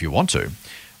them anyway if you want to,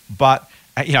 but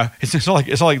it's not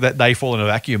like that they fall in a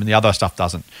vacuum and the other stuff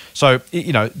doesn't. So,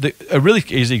 a really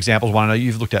easy example, one I know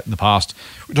you've looked at in the past,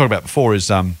 we talked about before, is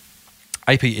AP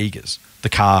Eagers, the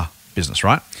car business,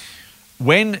 right?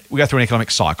 When we go through an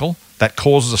economic cycle that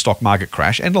causes a stock market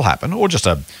crash, and it'll happen, or just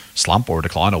a slump or a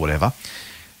decline or whatever,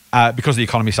 because the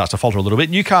economy starts to falter a little bit,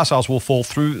 new car sales will fall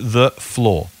through the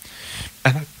floor.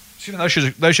 And those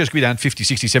shares could be down 50,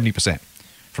 60, 70%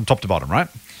 from top to bottom, right?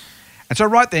 And so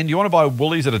right then, do you want to buy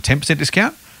Woolies at a 10%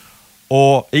 discount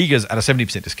or Eagers at a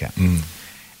 70% discount?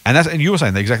 And you were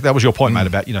saying that was your point, mate,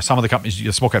 about some of the companies,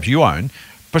 the small caps you own,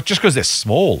 but just because they're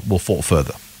small will fall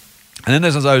further. And then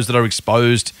there's those that are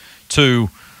exposed to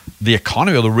the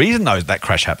economy, or the reason that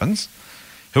crash happens,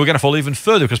 who are going to fall even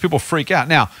further because people freak out.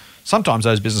 Now, sometimes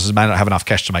those businesses may not have enough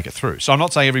cash to make it through. So I'm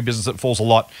not saying every business that falls a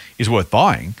lot is worth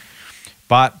buying,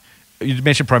 but you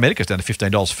mentioned Pro Medicus down to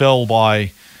 $15, fell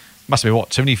by, must have been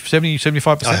what, 70, 75%,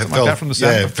 something like that from the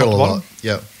sound? Yeah, it fell a lot,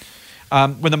 yeah.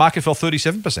 When the market fell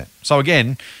 37%. So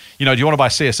again, do you want to buy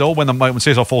CSL when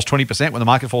CSL falls 20%, when the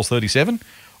market falls 37%?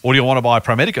 Or do you want to buy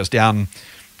Pro Medicus down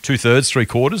 2/3,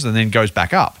 3/4, and then goes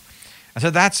back up? And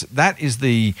so that's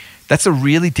a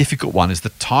really difficult one, is the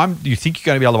time you think you're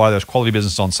going to be able to buy those quality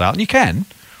businesses on sale. And you can,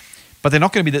 but they're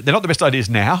not the best ideas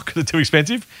now because they're too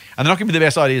expensive, and they're not going to be the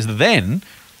best ideas then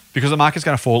because the market's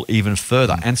going to fall even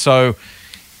further. And so,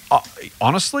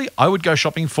 honestly, I would go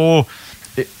shopping for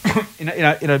in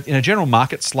a general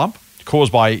market slump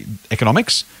caused by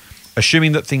economics,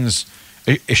 assuming that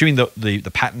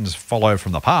the patterns follow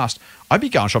from the past. I'd be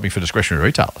going shopping for discretionary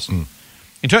retailers.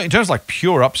 In terms of like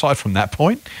pure upside from that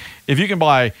point, if you can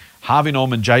buy Harvey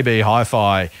Norman, JB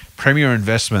Hi-Fi, Premier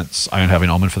Investments, I own Harvey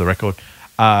Norman for the record.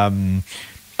 What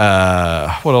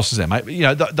else is there, mate?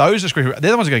 Those discretionary,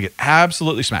 they're the ones that are going to get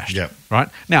absolutely smashed. Yep. Right?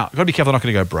 Now, you've got to be careful, they're not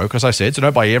going to go broke, as I said, so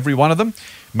don't buy every one of them.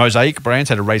 Mosaic Brands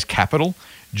had to raise capital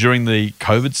during the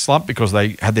COVID slump because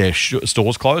they had their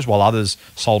stores closed while others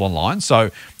sold online.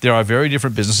 So there are very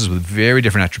different businesses with very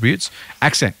different attributes.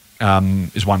 Accent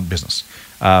is one business.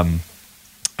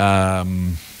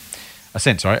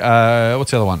 Ascent, sorry.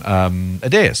 What's the other one?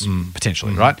 Adairs,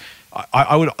 potentially, right?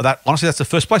 I would honestly, that's the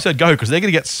first place I'd go because they're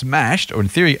going to get smashed, or in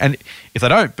theory, and if they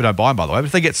don't buy them, by the way, but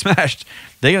if they get smashed,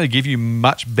 they're going to give you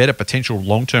much better potential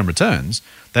long-term returns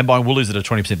than buying Woolies at a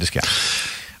 20% discount.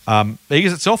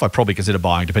 Eagers itself, I'd probably consider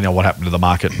buying depending on what happened to the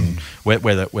market and where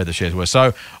the shares were.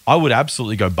 So I would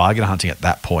absolutely go bargain hunting at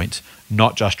that point,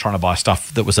 not just trying to buy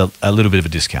stuff that was a little bit of a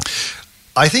discount.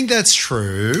 I think that's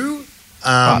true.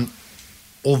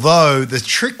 Although the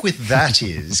trick with that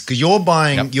is because you're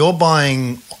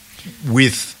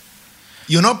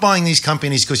not buying these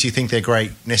companies because you think they're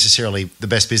great, necessarily the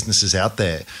best businesses out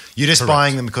there. You're just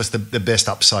buying them because the best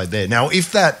upside there. Now,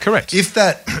 if that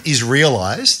is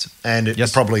realized, and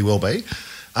it probably will be,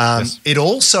 it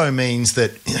also means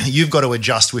that you've got to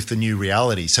adjust with the new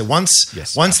reality. So once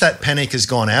that panic has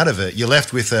gone out of it, you're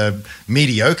left with a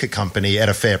mediocre company at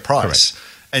a fair price. Correct.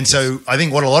 And so I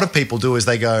think what a lot of people do is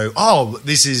they go,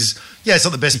 it's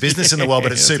not the best business in the world,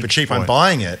 but it's super cheap. I'm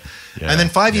buying it. Yeah, and then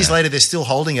 5 years later, they're still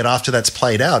holding it after that's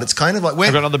played out. It's kind of like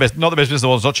not the best business in the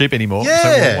world. It's not cheap anymore.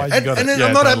 Yeah. So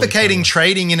I'm not advocating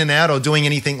trading in and out or doing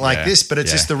anything like this, but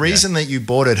it's just the reason that you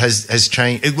bought it has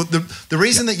changed. The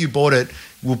reason that you bought it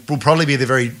will probably be a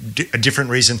different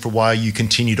reason for why you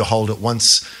continue to hold it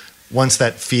once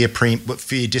that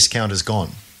fear discount is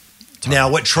gone.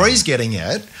 Now, what Troy's getting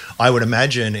at, I would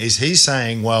imagine, is he's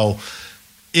saying, well,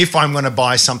 if I'm going to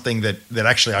buy something that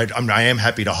actually I am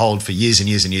happy to hold for years and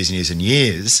years and years and years and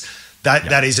years,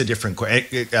 that is a different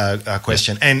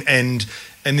question. And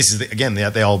this is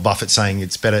the old Buffett saying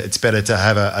it's better to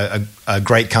have a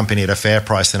great company at a fair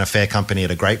price than a fair company at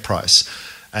a great price.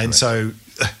 And so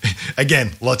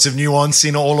again, lots of nuance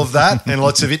in all of that, and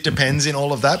lots of it depends in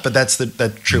all of that. But that's the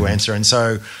true answer. And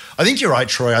so I think you're right,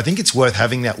 Troy. I think it's worth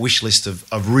having that wish list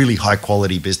of really high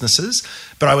quality businesses.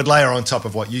 But I would layer on top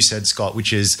of what you said, Scott,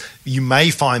 which is you may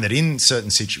find that in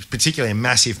certain situations, particularly in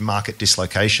massive market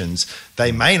dislocations,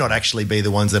 they may not actually be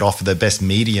the ones that offer the best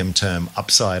medium term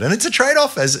upside. And it's a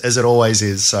trade-off as it always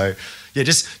is. So yeah,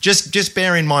 just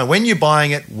bear in mind when you're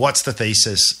buying it, what's the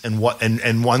thesis, and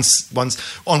once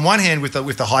on one hand with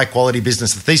the high quality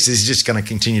business, the thesis is just going to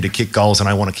continue to kick goals, and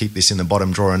I want to keep this in the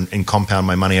bottom drawer and compound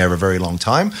my money over a very long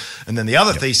time. And then the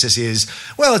other thesis is,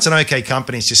 well, it's an okay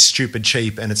company, it's just stupid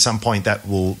cheap, and at some point that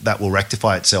will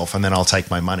rectify itself, and then I'll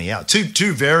take my money out.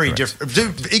 Two very different,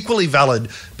 two equally valid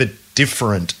but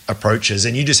different approaches,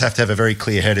 and you just have to have a very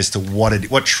clear head as to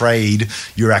what trade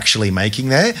you're actually making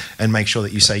there, and make sure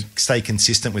that you stay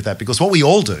consistent with that. Because what we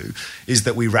all do is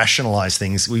that we rationalize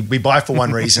things. We buy for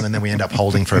one reason, and then we end up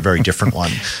holding for a very different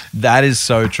one. That is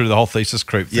so true. The whole thesis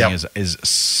creep thing is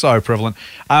so prevalent.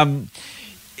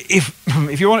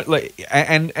 If you want,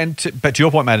 but to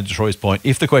your point, Matt, and to Troy's point,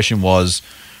 if the question was,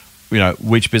 which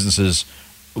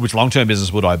long-term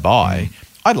business would I buy?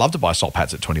 I'd love to buy Salt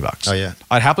Pats at $20. Oh yeah,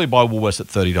 I'd happily buy Woolworths at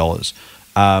 $30.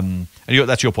 And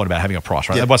that's your point about having a price,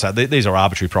 right? Yep. What's that? These are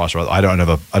arbitrary price, right? I don't have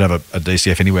a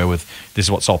DCF anywhere with this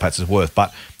is what Salt Pats is worth.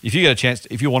 But if you get a chance,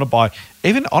 if you want to buy,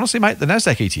 even honestly, mate, the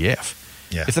NASDAQ ETF.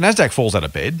 Yeah. If the NASDAQ falls out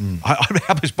of bed, I'd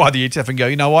happily buy the ETF and go,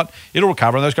 you know what? It'll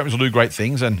recover, and those companies will do great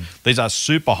things, and these are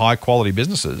super high quality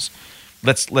businesses.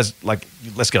 Let's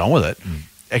get on with it.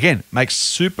 Again, makes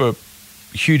super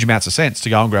huge amounts of sense to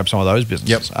go and grab some of those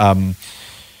businesses. Yep.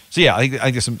 So yeah, I think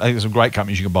there's some great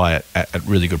companies you can buy at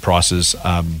really good prices.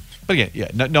 But again,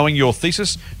 knowing your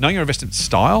thesis, knowing your investment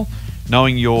style,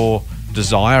 knowing your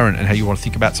desire and how you want to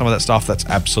think about some of that stuff, that's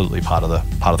absolutely part of the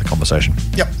conversation.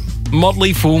 Yep.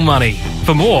 Motley Fool Money.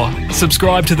 For more,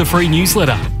 subscribe to the free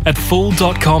newsletter at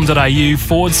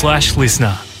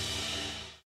fool.com.au/listener.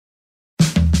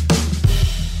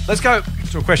 Let's go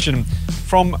to a question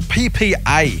from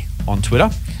PPA on Twitter.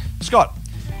 Scott,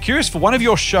 curious for one of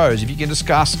your shows if you can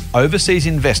discuss overseas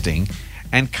investing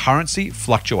and currency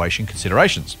fluctuation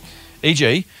considerations.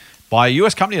 E.g., buy a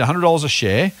US company at $100 a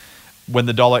share when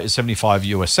the dollar is 75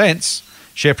 US cents,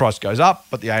 share price goes up,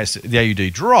 but the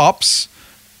AUD drops.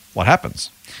 What happens?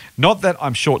 Not that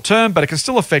I'm short term, but it can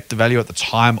still affect the value at the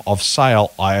time of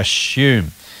sale, I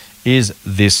assume. Is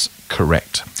this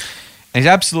correct? And he's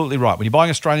absolutely right. When you're buying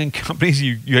Australian companies,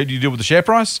 you deal with the share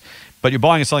price, but you're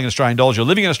buying and selling in Australian dollars, you're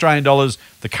living in Australian dollars,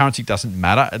 the currency doesn't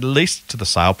matter, at least to the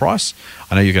sale price.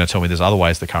 I know you're going to tell me there's other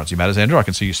ways the currency matters, Andrew. I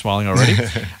can see you smiling already.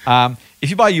 If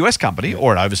you buy a US company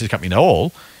or an overseas company at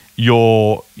all,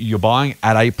 you're buying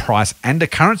at a price and a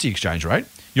currency exchange rate.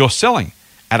 You're selling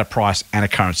at a price and a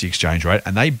currency exchange rate,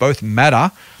 and they both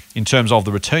matter in terms of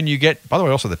the return you get. By the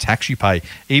way, also the tax you pay,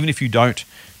 even if you don't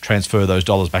transfer those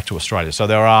dollars back to Australia. So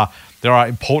there are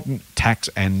important tax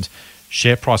and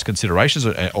share price considerations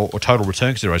or total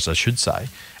return considerations, I should say.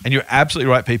 And you're absolutely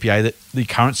right, PPA, that the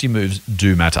currency moves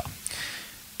do matter.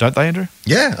 Don't they, Andrew?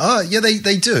 Yeah. Oh, yeah,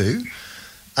 they do.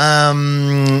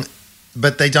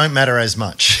 But they don't matter as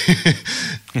much.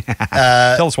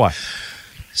 Tell us why.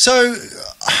 So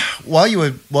while you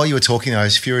were talking, I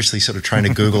was furiously sort of trying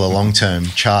to Google a long-term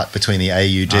chart between the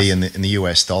AUD and the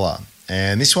US dollar.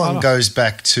 And this one goes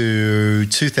back to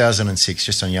 2006,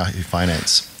 just on Yahoo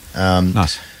Finance.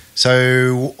 Nice.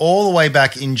 So all the way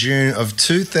back in June of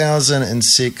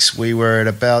 2006, we were at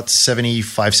about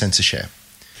 75 cents a share.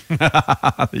 So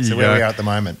where we are at the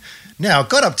moment. Now, it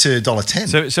got up to $1.10.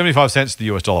 So 75 cents to the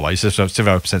US dollar, you said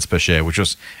 75 cents per share, which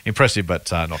was impressive, but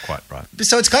not quite right.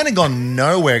 So it's kind of gone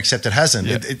nowhere, except it hasn't.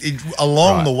 Yeah.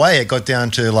 Along the way, it got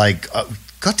down to like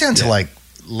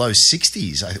low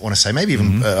 60s, I want to say, maybe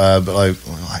even below.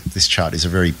 Well, this chart is a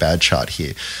very bad chart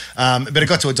here, but it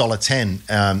got to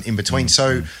 $1.10 in between.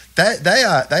 So they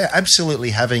are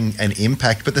absolutely having an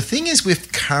impact. But the thing is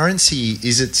with currency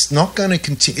is it's not going to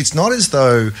continue. It's not as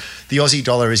though the Aussie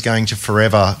dollar is going to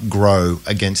forever grow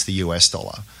against the US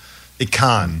dollar. It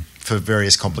can't. For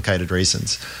various complicated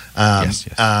reasons. Yes.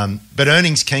 But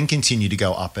earnings can continue to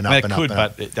go up and up and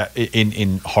up. But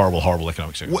in horrible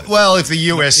economic circumstances. Well, if the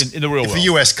US in the real world. The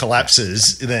US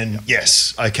collapses, then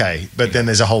yes, okay. But then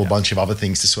there's a whole bunch of other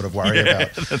things to sort of worry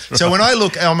about. That's right. So when I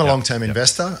look, I'm a long-term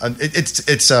investor. It's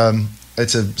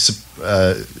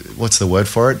what's the word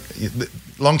for it?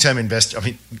 Long-term investor. I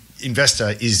mean,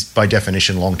 investor is by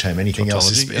definition long-term. Anything else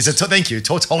is thank you.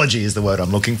 Tautology is the word I'm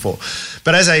looking for.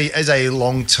 But as a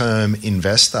long-term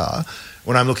investor,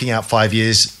 when I'm looking out 5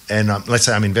 years and let's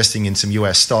say I'm investing in some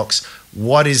US stocks,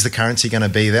 What is the currency going to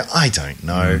be there? I don't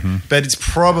know, but it's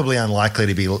probably unlikely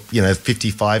to be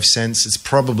 55 cents. It's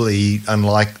probably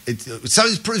so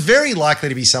it's very likely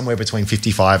to be somewhere between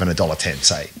 55 and $1.10,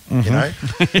 say,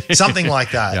 something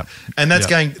like that. Yep. And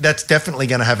that's definitely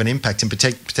going to have an impact, and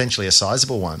potentially a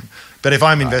sizable one. But if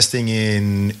I'm investing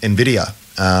in Nvidia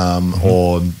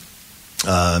or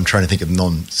I'm trying to think of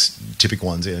non-typical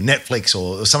ones, Netflix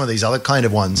or some of these other kind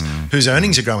of ones whose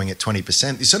earnings are growing at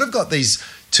 20%. You sort of got these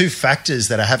two factors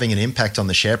that are having an impact on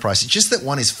the share price. It's just that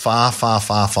one is far, far,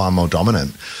 far, far more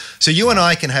dominant. So you and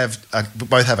I can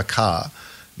both have a car.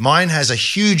 Mine has a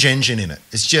huge engine in it.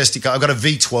 It's just, I've got a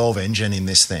V12 engine in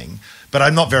this thing, but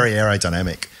I'm not very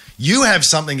aerodynamic. You have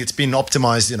something that's been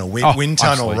optimized in a wind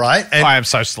tunnel, right? And, I am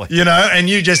so sleek. And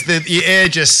you just the air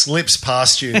just slips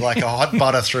past you like a hot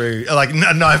butter through, like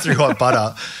a knife through hot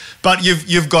butter. But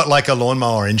you've got like a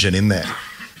lawnmower engine in there.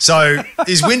 So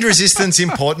is wind resistance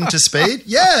important to speed?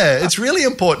 Yeah, it's really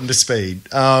important to speed.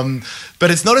 But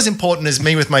it's not as important as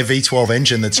me with my V12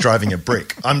 engine that's driving a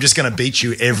brick. I'm just going to beat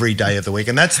you every day of the week.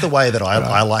 And that's the way that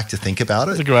I like to think about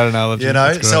it. It's a great analogy.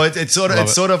 So it's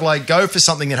sort of like go for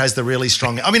something that has the really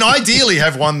strong, ideally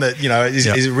have one that,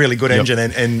 is a really good engine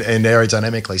and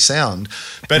aerodynamically sound.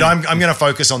 But I'm going to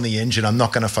focus on the engine. I'm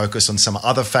not going to focus on some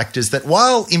other factors that,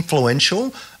 while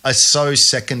influential, are so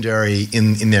secondary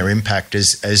in their impact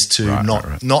as to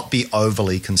not be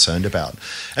overly concerned about.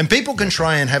 And people can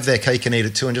try and have their cake and eat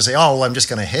it too and just say, oh, well, I'm just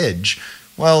going to hedge.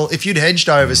 Well, if you'd hedged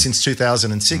over since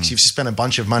 2006, you've spent a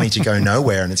bunch of money to go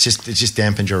nowhere, and it's just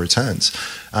dampened your returns,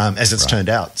 as it's turned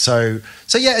out. So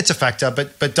yeah, it's a factor,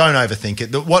 but don't overthink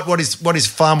it. What is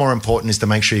far more important is to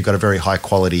make sure you've got a very high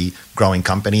quality growing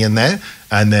company in there,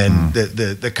 and then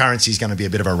the currency is going to be a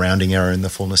bit of a rounding error in the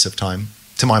fullness of time,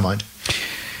 to my mind.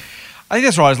 I think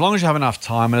that's right. As long as you have enough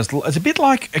time, and it's a bit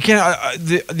like, again,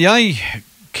 the only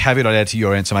caveat I'd add to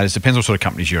your answer, mate, is it depends what sort of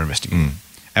companies you're investing in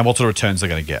and what sort of returns they're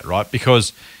going to get, right?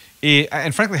 Because,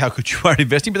 and frankly, how good you are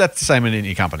investing, but that's the same in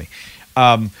any company.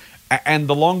 And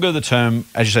the longer the term,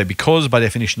 as you say, because by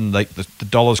definition the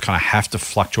dollars kind of have to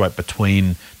fluctuate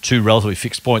between two relatively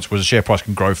fixed points, whereas the share price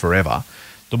can grow forever.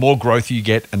 The more growth you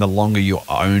get and the longer you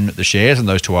own the shares, and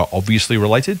those two are obviously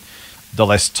related, the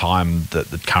less time that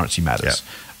the currency matters.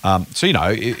 Yeah. So,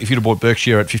 if you'd have bought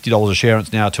Berkshire at $50 a share and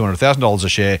it's now $200,000 a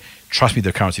share, trust me,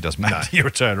 the currency doesn't matter to your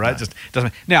return, right? No. Just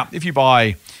doesn't. Now, if you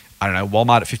buy,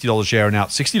 Walmart at $50 a share and now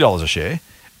it's $60 a share,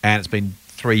 and it's been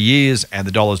 3 years and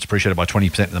the dollar's depreciated by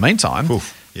 20% in the meantime,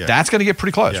 that's going to get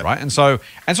pretty close, right? And so,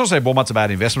 it's not to say Walmart's a bad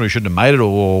investment or you shouldn't have made it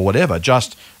or whatever.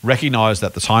 Just recognize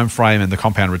that the time frame and the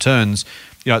compound returns,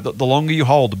 the longer you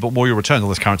hold, the more your return, the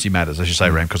less currency matters, as you say,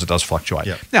 Ram, because it does fluctuate.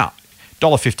 Yep. Now,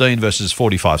 $1.15 versus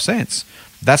 45 cents.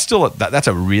 That's still that's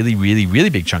a really, really,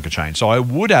 really big chunk of change. So I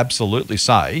would absolutely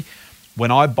say when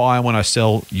I buy and when I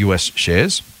sell US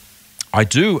shares, I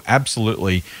do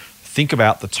absolutely think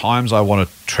about the times I want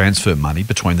to transfer money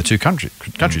between the two countries.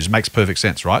 It makes perfect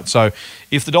sense, right? So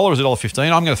if the dollar is $1.15,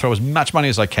 I'm going to throw as much money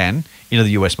as I can into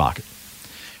the US market.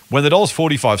 When the dollar's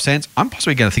 45 cents, I'm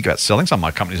possibly going to think about selling some of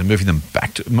my companies and moving them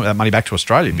money back to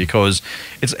Australia because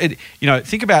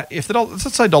think about if the dollar,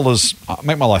 let's say dollars,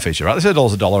 make my life easier, right? Let's say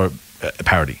dollar's $1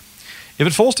 parity. If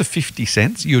it falls to 50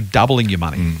 cents, you're doubling your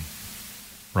money,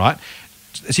 right?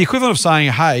 It's the equivalent of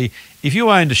saying, hey, if you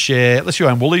owned a share, let's say you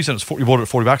own Woolies and you bought it at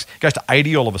 $40, it goes to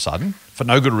 80 all of a sudden for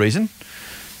no good reason.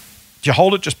 Do you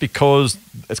hold it just because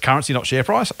it's currency, not share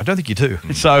price? I don't think you do.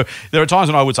 So there are times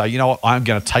when I would say, you know what, I'm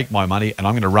going to take my money and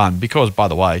I'm going to run because, by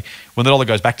the way, when the dollar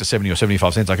goes back to 70 or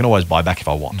 75 cents, I can always buy back if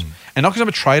I want. And not because I'm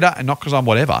a trader and not because I'm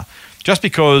whatever, just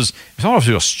because if someone offers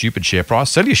you a stupid share price,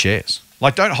 sell your shares.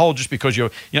 Like, don't hold just because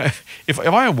if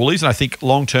I own Woolies and I think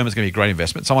long term it's going to be a great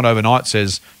investment, someone overnight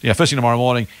says, first thing tomorrow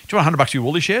morning, do you want $100 for your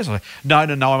Woolies shares? I'm like, no,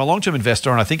 I'm a long term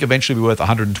investor and I think eventually it'll be worth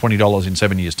 $120 in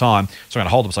 7 years' time. So I'm going to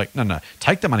hold them. It's like, no,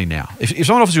 take the money now. If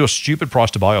someone offers you a stupid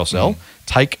price to buy or sell,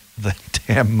 take the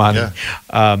damn money.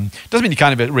 Doesn't mean you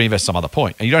can't reinvest some other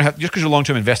point. And you don't have, just because you're a long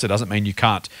term investor doesn't mean you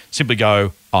can't simply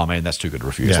go, oh man, that's too good to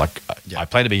refuse. I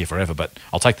plan to be here forever, but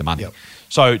I'll take the money.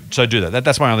 So do that.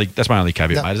 That's my only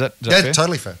caveat, mate. Is that fair?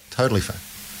 Totally fair. Totally fair.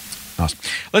 Nice.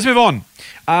 Let's move on.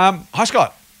 Hi,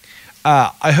 Scott.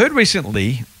 I heard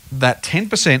recently that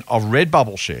 10% of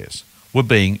Redbubble shares were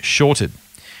being shorted.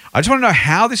 I just want to know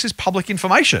how this is public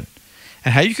information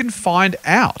and how you can find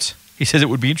out. He says it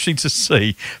would be interesting to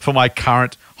see for my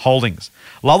current holdings.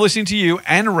 Love listening to you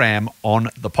and Ram on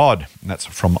the pod. And that's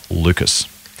from Lucas.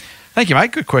 Thank you,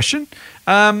 mate. Good question.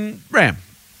 Ram,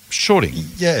 shorting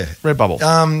Yeah. Redbubble?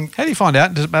 How do you find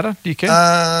out? Does it matter? Do you care?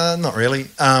 Not really.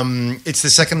 It's the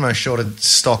second most shorted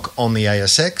stock on the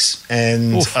ASX,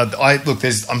 and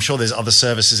I'm sure there's other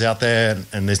services out there,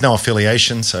 and there's no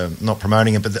affiliation, so I'm not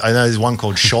promoting it. But I know there's one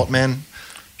called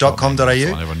shortman.com.au, That's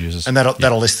the one everyone uses. and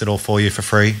that'll list it all for you for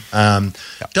free.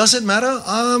 Does it matter?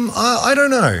 I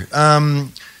don't know.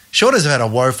 Shorters have had a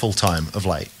woeful time of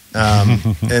late.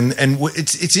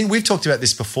 We've talked about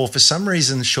this before. For some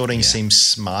reason, shorting seems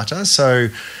smarter. So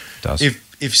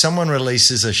if someone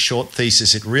releases a short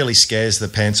thesis, it really scares the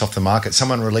pants off the market.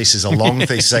 Someone releases a long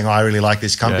thesis saying, I really like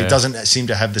this company. It doesn't seem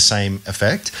to have the same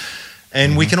effect.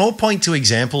 And we can all point to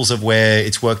examples of where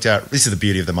it's worked out. This is the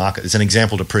beauty of the market. It's an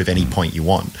example to prove any point you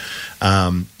want.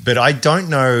 But I don't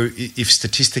know if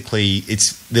statistically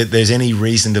there's any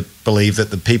reason to believe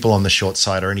that the people on the short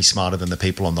side are any smarter than the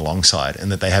people on the long side, and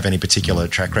that they have any particular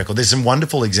track record. There's some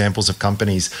wonderful examples of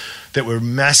companies that were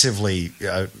massively,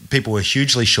 people were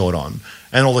hugely short on,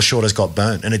 and all the shorters got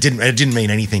burnt, and it didn't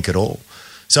mean anything at all.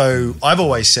 So I've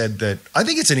always said that I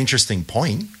think it's an interesting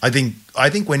point. I think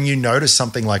when you notice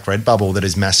something like Redbubble that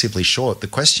is massively short, the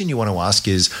question you want to ask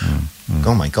is,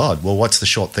 oh my God, well, what's the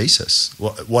short thesis?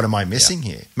 What am I missing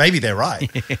here? Maybe they're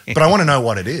right, but I want to know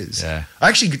what it is. Yeah. I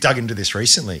actually dug into this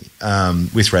recently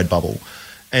with Redbubble,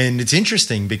 and it's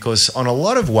interesting because on a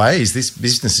lot of ways, this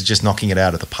business is just knocking it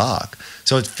out of the park.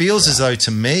 So it feels as though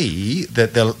to me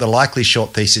that the likely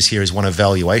short thesis here is one of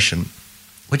valuation,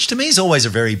 which to me is always a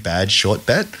very bad short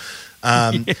bet.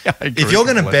 If you're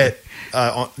going to bet,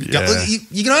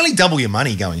 you can only double your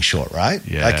money going short, right?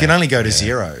 Yeah. It can only go to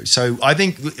zero. So I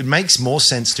think it makes more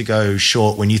sense to go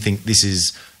short when you think this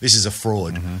is a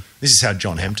fraud. Mm-hmm. This is how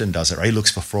John Hempton does it, right? He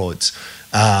looks for frauds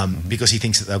because he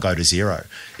thinks that they'll go to zero.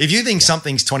 If you think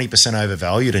something's 20%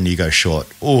 overvalued and you go short,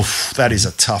 that is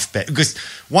a tough bet. Because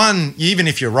one, even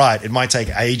if you're right, it might take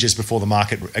ages before the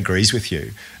market agrees with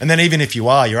you. And then even if you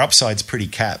are, your upside's pretty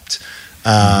capped.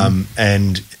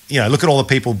 And, look at all the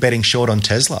people betting short on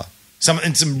Tesla. Some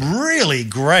really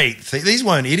great these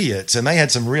weren't idiots, and they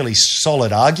had some really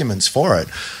solid arguments for it.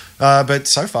 But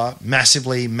so far,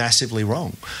 massively, massively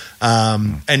wrong.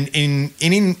 And in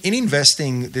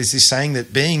investing, there's this saying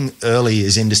that being early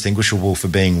is indistinguishable for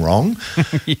being wrong.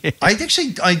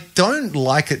 I don't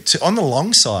like it. On the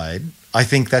long side, I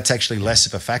think that's actually less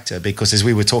of a factor because, as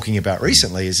we were talking about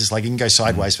recently, it's just like you can go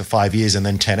sideways for 5 years and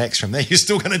then 10x from there. You're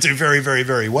still going to do very, very,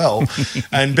 very well.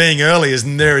 And being early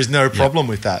there is no problem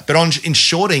with that. But in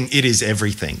shorting, it is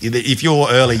everything. If you're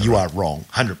early, you are wrong,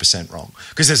 100% wrong,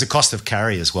 because there's a cost of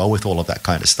carry as well with all of that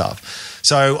kind of stuff.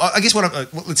 So I guess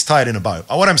let's tie it in a bow.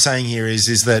 What I'm saying here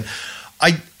is that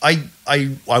I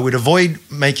would avoid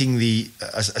making the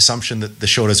assumption that the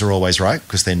shorters are always right,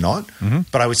 because they're not. Mm-hmm.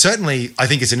 But I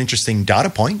think it's an interesting data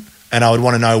point, and I would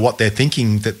want to know what they're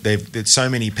thinking, that so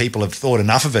many people have thought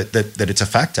enough of it that it's a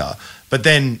factor. But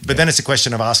then it's a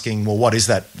question of asking, well, what is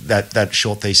that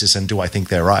short thesis, and do I think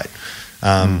they're right?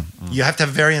 You have to have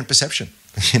variant perception.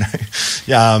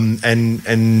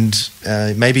 And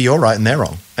maybe you're right and they're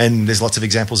wrong, and there's lots of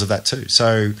examples of that too.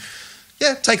 So.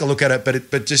 Yeah, take a look at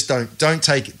it, but just don't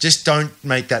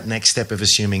make that next step of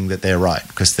assuming that they're right,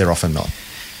 because they're often not.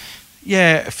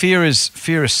 Yeah, fear is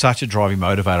such a driving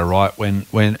motivator, right? When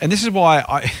and this is why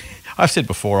I've said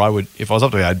before, if I was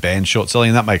up to me, I'd ban short selling,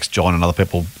 and that makes John and other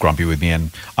people grumpy with me, and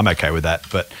I'm okay with that.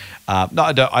 But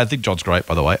no, I think John's great,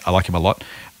 by the way. I like him a lot.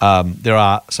 There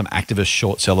are some activist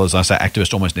short sellers. I say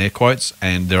activist almost in air quotes,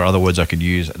 and there are other words I could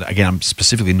use. Again, I'm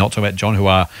specifically not talking about John,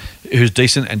 who's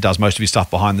decent and does most of his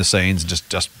stuff behind the scenes, and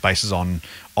just bases on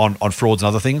frauds and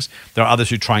other things. There are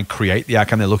others who try and create the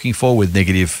outcome they're looking for with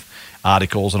negative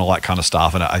articles and all that kind of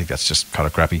stuff, and I think that's just kind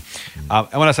of crappy. And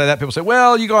when I say that, people say,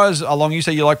 well, you guys along, you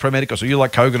say you like Pro Medicus, or you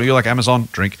like Kogan, or you like Amazon,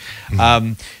 drink.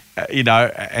 And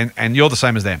you're the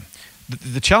same as them.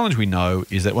 The challenge we know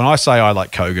is that when I say I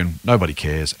like Kogan, nobody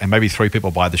cares, and maybe 3 people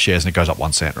buy the shares and it goes up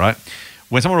 1 cent, right?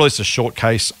 When someone released a short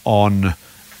case on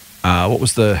what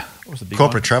was the big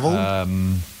corporate one? travel? I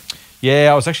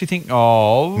was actually thinking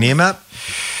of Nearmap.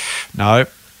 No,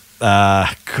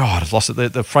 God, I've lost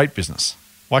it. The freight business.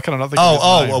 Why can't I not think? of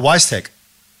its name? WiseTech.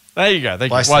 There you go.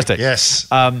 Thank you, WiseTech. Yes.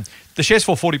 The shares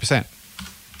fall 40%.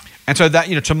 And so that,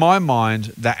 to my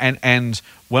mind, that and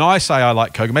when I say I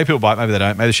like Kogan, maybe people buy it, maybe they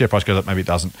don't, maybe the share price goes up, maybe it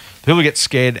doesn't. People get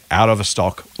scared out of a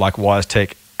stock like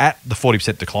WiseTech at the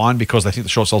 40% decline because they think the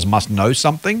short sellers must know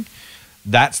something.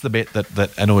 That's the bit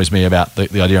that annoys me about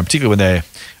the idea, and particularly when they're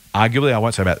arguably, I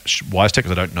won't say about WiseTech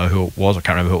because I don't know who it was, I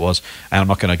can't remember who it was, and I'm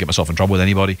not going to get myself in trouble with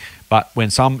anybody. But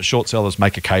when some short sellers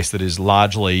make a case that is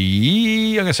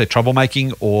largely, I'm going to say,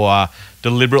 troublemaking or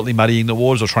deliberately muddying the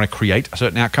waters or trying to create a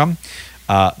certain outcome,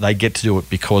 they get to do it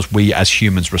because we as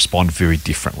humans respond very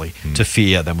differently to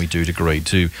fear than we do to greed,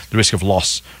 to the risk of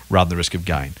loss rather than the risk of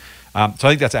gain. So I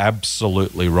think that's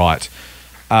absolutely right.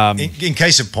 In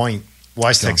case of point,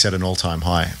 WiseTech's at an all-time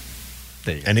high.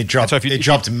 And it dropped. So if you, it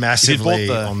dropped massively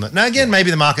on the. Now again,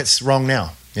 maybe the market's wrong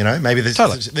now. You know, maybe this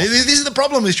is the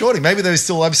problem with shorting. Maybe they're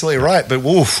still absolutely right, but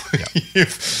woof,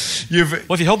 you've.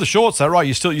 Well, if you held the shorts, though, right,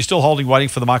 you're still holding, waiting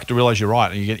for the market to realise you're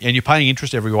right, and you're paying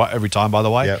interest every time, by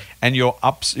the way, and your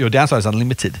downside is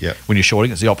unlimited when you're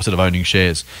shorting. It's the opposite of owning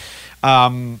shares.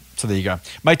 So there you go,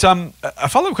 mate. A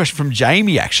follow-up question from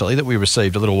Jamie actually that we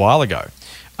received a little while ago.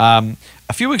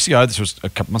 A few weeks ago, this was a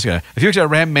couple months ago,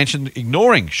 Ram mentioned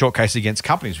ignoring short cases against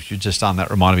companies, which you've just done. That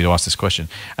reminded me to ask this question.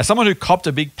 As someone who copped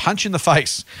a big punch in the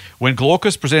face when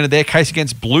Glaucus presented their case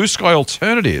against Blue Sky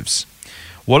Alternatives,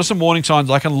 what are some warning signs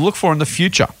I can look for in the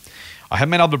future? I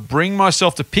haven't been able to bring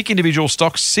myself to pick individual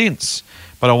stocks since,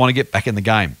 but I want to get back in the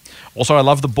game. Also, I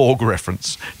love the Borg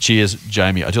reference. Cheers,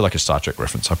 Jamie. I do like a Star Trek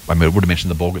reference. I would have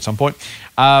mentioned the Borg at some point.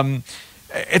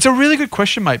 It's a really good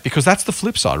question, mate, because that's the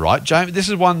flip side, right? Jamie, this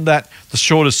is one that the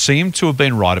shorters seem to have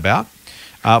been right about.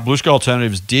 Blue Sky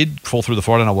Alternatives did fall through the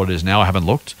floor. I don't know what it is now. I haven't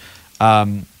looked.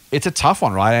 It's a tough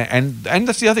one, right? And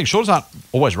that's the other thing. Shorters aren't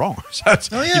always wrong. So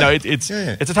it's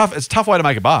a tough way to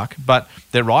make a buck, but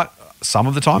they're right some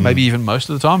of the time, maybe even most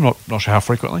of the time. Not sure how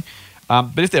frequently.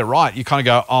 But if they're right, you kind of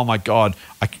go, oh my God,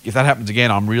 if that happens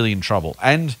again, I'm really in trouble.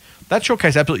 And that short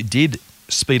case absolutely did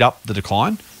speed up the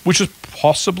decline, which was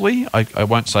possibly, I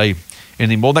won't say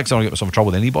anything more than that because I don't want to get myself in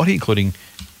trouble with anybody, including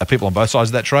people on both sides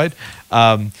of that trade.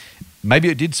 Maybe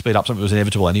it did speed up something that was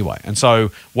inevitable anyway. And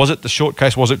so was it the short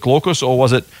case, was it Glaucus, or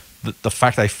was it the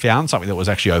fact they found something that was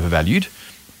actually overvalued?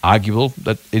 Arguable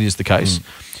that it is the case.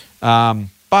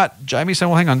 But Jamie's saying,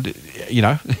 well, hang on,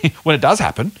 when it does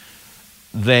happen,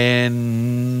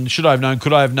 then should I have known,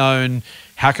 could I have known,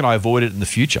 how can I avoid it in the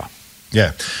future?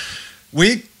 Yeah.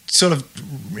 We sort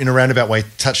of, in a roundabout way,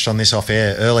 touched on this off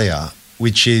air earlier,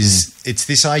 which is it's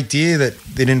this idea that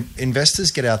investors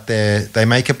get out there, they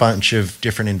make a bunch of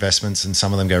different investments and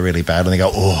some of them go really bad and they go,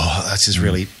 oh, that's just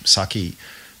really sucky.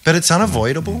 But it's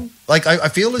unavoidable. Like I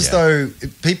feel as though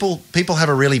people have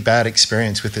a really bad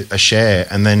experience with a share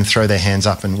and then throw their hands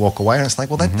up and walk away. And it's like,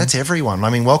 well, that's everyone.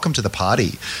 I mean, welcome to the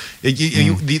party.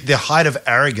 The height of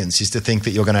arrogance is to think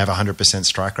that you're going to have 100%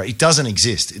 strike rate. It doesn't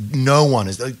exist. No one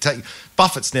is.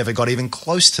 Buffett's never got even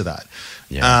close to that.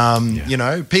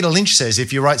 Peter Lynch says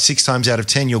if you're right 6 times out of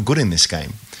 10, you're good in this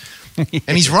game.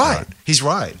 And he's right. He's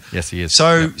right. Yes, he is.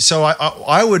 So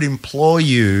I would implore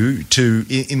you to,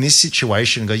 in this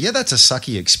situation, go, yeah, that's a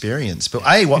sucky experience. But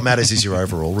A, what matters is your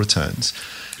overall returns.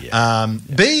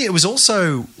 B, it was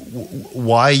also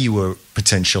why you were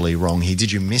potentially wrong here.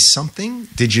 Did you miss something?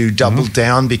 Did you double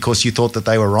down because you thought that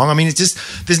they were wrong? I mean, it's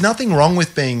just, there's nothing wrong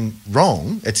with being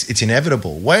wrong. It's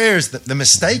inevitable. Whereas the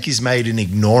mistake is made in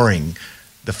ignoring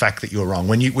the fact that you're wrong.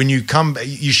 When you come,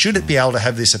 you should be able to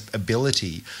have this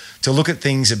ability to look at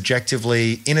things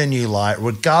objectively in a new light,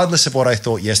 regardless of what I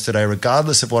thought yesterday,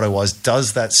 regardless of what I was.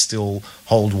 Does that still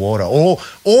hold water, or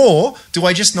do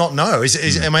I just not know?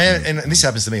 Am I? And this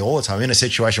happens to me all the time. I'm in a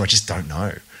situation where I just don't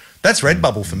know. That's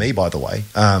Redbubble for me, by the way.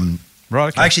 Right.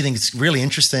 Okay. I actually think it's really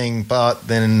interesting, but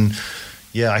then.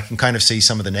 Yeah, I can kind of see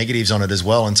some of the negatives on it as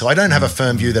well. And so I don't have a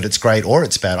firm view that it's great or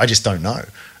it's bad. I just don't know.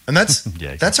 And that's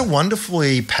that's a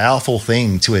wonderfully powerful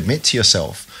thing to admit to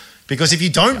yourself. Because if you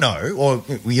don't know, or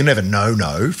you never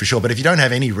know for sure, but if you don't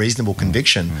have any reasonable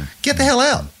conviction, get the hell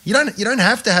out. You don't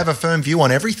have to have a firm view on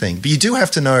everything, but you do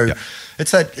have to know.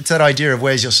 It's that idea of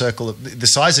where's your circle. The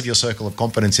size of your circle of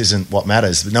competence isn't what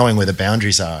matters, but knowing where the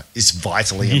boundaries are is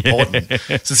vitally important.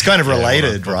 So it's kind of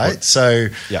related, right? So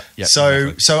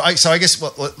I guess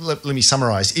let me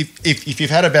summarize. If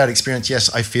you've had a bad experience, yes,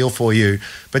 I feel for you,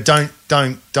 but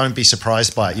don't be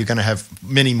surprised by it. You're going to have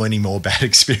many more bad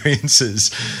experiences.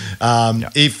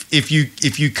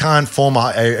 If you can't form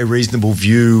a reasonable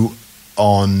view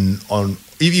on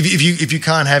if you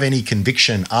can't have any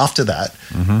conviction after that,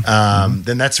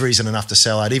 then that's reason enough to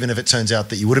sell out, even if it turns out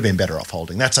that you would have been better off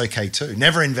holding. That's okay too.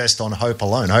 Never invest on hope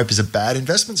alone. Hope is a bad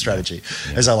investment strategy,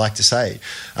 as I like to say.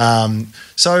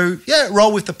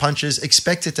 Roll with the punches.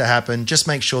 Expect it to happen. Just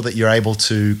make sure that you're able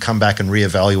to come back and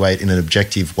reevaluate in an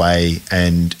objective way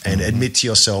and admit to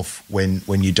yourself when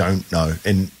you don't know,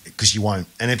 and because you won't.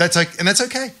 And if that's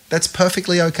okay. That's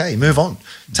perfectly okay. Move on.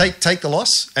 Take the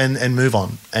loss and move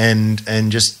on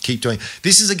and just keep doing.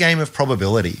 This is a game of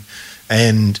probability.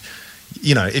 And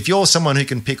if you're someone who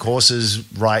can pick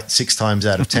horses right 6 times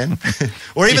out of 10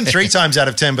 or even 3 times out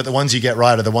of 10, but the ones you get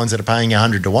right are the ones that are paying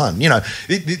 100 to 1,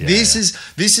 this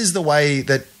is the way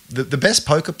that the best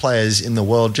poker players in the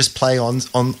world just play on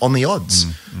the odds.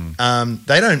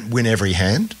 They don't win every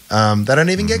hand. They don't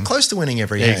even get close to winning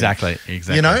every hand. Exactly.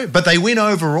 You know, but they win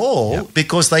overall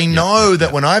because they know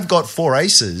that when I've got 4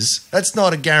 aces, that's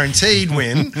not a guaranteed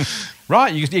win.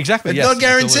 Right, exactly. It's yes, not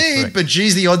guaranteed, but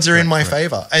geez, the odds are in my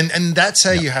favor, and that's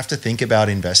how you have to think about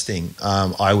investing.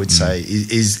 I would say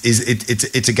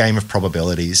it's a game of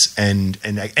probabilities, and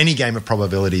any game of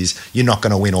probabilities, you're not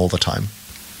going to win all the time.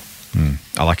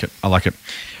 I like it.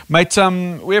 Mate,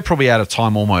 we're probably out of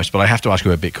time almost, but I have to ask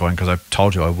you about Bitcoin because I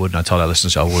told you I would, and I told our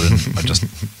listeners I would, and I'm just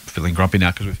feeling grumpy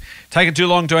now because we've taken too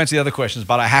long to answer the other questions,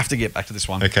 but I have to get back to this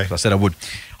one. Okay. I said I would.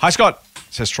 Hi, Scott,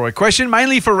 says Troy. Question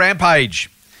mainly for Rampage.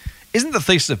 Isn't the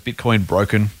thesis of Bitcoin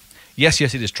broken? Yes,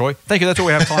 it is, Troy. Thank you. That's all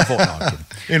we have time for. No, I'm kidding.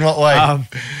 In what way?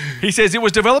 He says it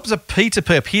was developed as a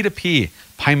peer-to-peer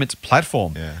payments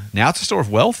platform. Yeah. Now it's a store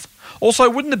of wealth. Also,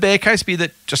 wouldn't the bear case be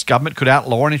that just government could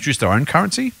outlaw and introduce their own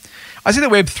currency? I see the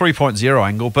Web 3.0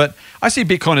 angle, but I see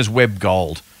Bitcoin as web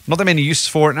gold. Not that many uses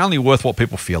for it and only worth what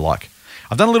people feel like.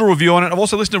 I've done a little review on it. I've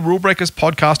also listened to Rule Breakers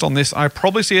podcast on this. I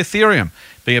probably see Ethereum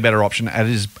being a better option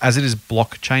as it is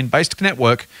blockchain-based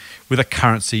network with a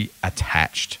currency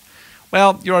attached.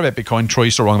 Well, you're right about Bitcoin, Troy.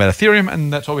 You're still wrong about Ethereum,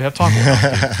 and that's all we have time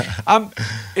for.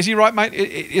 Is he right, mate?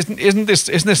 Isn't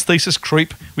this thesis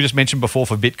creep we just mentioned before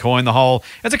for Bitcoin? The whole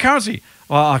it's a currency.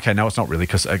 Well, okay, no, it's not really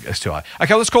because it's too high.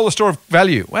 Okay, let's call it a store of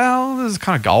value. Well, this is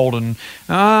kind of gold, and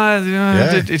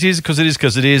it is because it is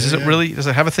because it is. Is it really? Does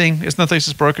it have a thing? Isn't the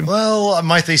thesis broken? Well,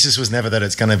 my thesis was never that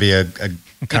it's going to be a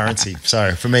currency.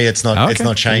 So for me, it's not. Okay. It's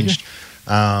not changed.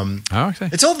 Okay.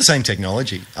 It's all the same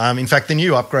technology. In fact, the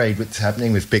new upgrade that's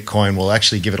happening with Bitcoin will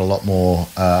actually give it a lot more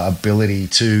ability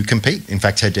to compete, in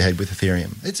fact, head-to-head with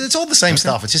Ethereum. It's all the same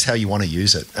stuff. It's just how you want to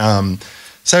use it.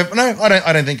 So, no,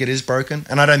 I don't think it is broken,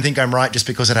 and I don't think I'm right just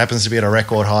because it happens to be at a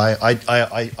record high.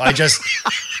 I just...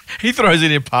 He throws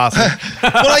it in passing.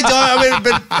 Well, I don't. I mean,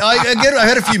 but I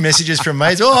had a few messages from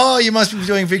mates. Oh, you must be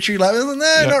doing victory lap. No,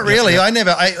 not really. I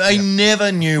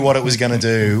never knew what it was going to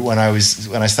do when I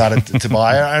started to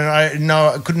buy it, and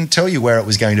I couldn't tell you where it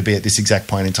was going to be at this exact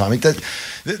point in time.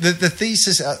 The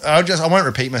thesis. I won't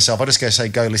repeat myself. I'll just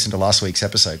go listen to last week's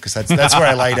episode because that's where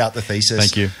I laid out the thesis.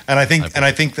 Thank you. And I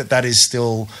think that is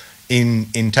still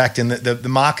intact, and the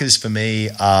markers for me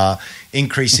are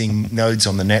increasing nodes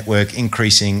on the network,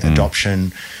 increasing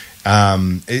adoption.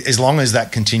 As long as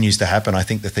that continues to happen, I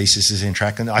think the thesis is in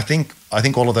track, and I think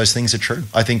all of those things are true.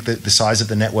 I think that the size of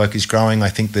the network is growing. I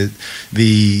think that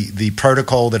the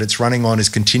protocol that it's running on is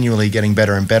continually getting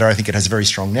better and better. I think it has a very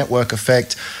strong network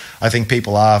effect. I think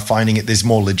people are finding it. There's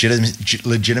more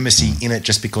legitimacy in it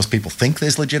just because people think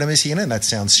there's legitimacy in it. And that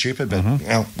sounds stupid, but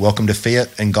welcome to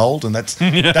fiat and gold, and that's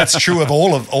true of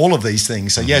all of these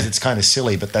things. So yes, it's kind of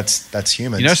silly, but that's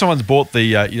human. You know, someone's bought the.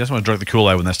 You just want to drink the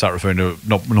Kool-Aid when they start referring to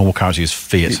normal currency as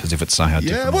fiat, as if it's somehow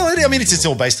different. Yeah, well, I mean, it's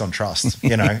all based on trust,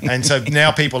 you know. And so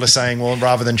now people are saying, well,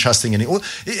 rather than trusting any. Well,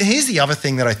 here's the other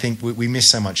thing that I think we miss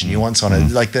so much nuance on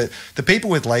it. Like the people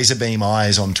with laser beam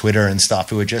eyes on Twitter and stuff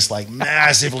who are just like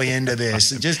massively into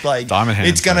this, just like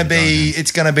it's going to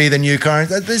be the new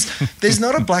currency. There's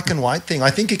not a black and white thing. I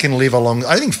think it can live along.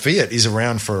 I think fiat is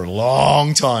around for a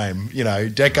long time, you know,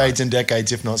 decades and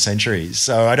decades, if not centuries.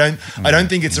 So I don't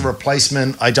think it's a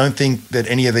replacement. I don't think that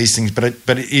any of these things.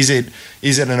 But is it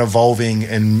an evolving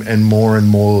and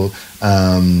more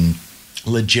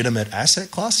legitimate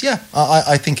asset class? Yeah,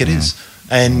 I think it is.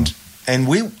 And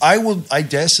I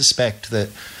dare suspect that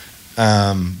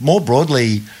more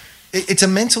broadly, it's a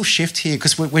mental shift here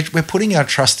because we're putting our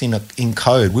trust in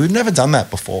code. We've never done that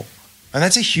before, and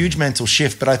that's a huge mental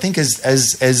shift. But I think as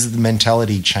the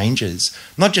mentality changes,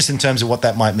 not just in terms of what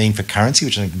that might mean for currency,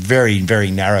 which is a very,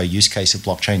 very narrow use case of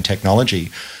blockchain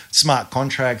technology, smart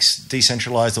contracts,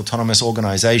 decentralized autonomous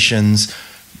organizations,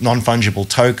 non-fungible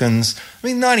tokens. I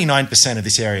mean, 99% of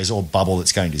this area is all bubble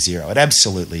that's going to zero. It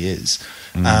absolutely is.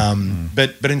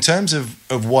 But in terms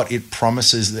of what it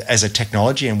promises as a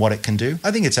technology and what it can do,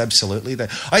 I think it's absolutely there.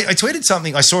 I tweeted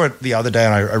something. I saw it the other day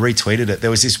and I retweeted it.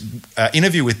 There was this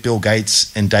interview with Bill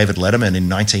Gates and David Letterman in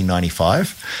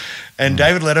 1995. And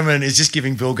David Letterman is just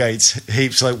giving Bill Gates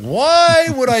heaps like, why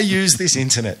would I use this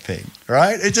internet thing?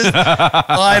 Right? It just,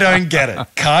 I don't get it.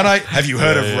 Can't I? Have you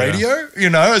heard of radio? You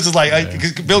know, it's just like,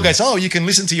 because Bill Gates, you can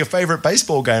listen to your favorite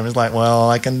baseball game. It's like, well,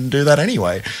 I can do that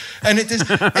anyway. And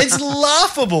it's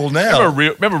laughable now.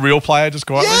 Remember Real Player just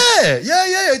quietly? Yeah.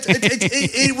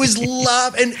 It was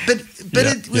laugh.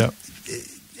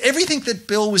 Everything that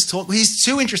Bill was talking, he's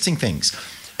two interesting things.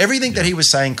 Everything that he was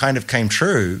saying kind of came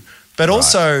true. But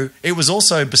also, it was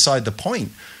also beside the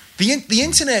point. The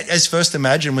internet, as first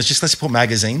imagined, was just let's put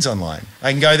magazines online.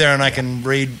 I can go there and I can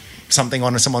read something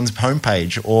on someone's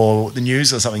homepage or the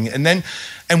news or something.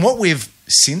 And what we've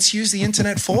since used the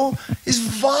internet for is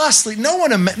vastly,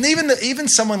 even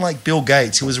someone like Bill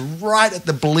Gates, who was right at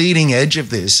the bleeding edge of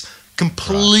this,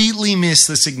 completely missed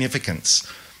the significance.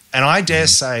 And I dare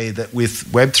say that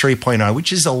with Web 3.0,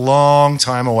 which is a long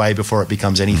time away before it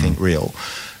becomes anything real,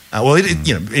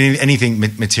 anything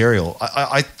material,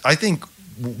 I think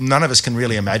none of us can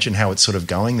really imagine how it's sort of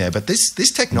going there. But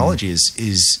this technology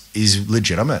is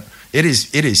legitimate. It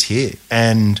is here,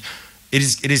 and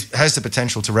it has the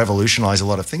potential to revolutionize a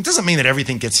lot of things. Doesn't mean that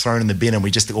everything gets thrown in the bin and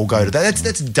we just all go to that.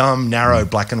 That's dumb, narrow,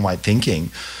 black and white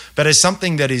thinking. But as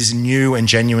something that is new and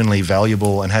genuinely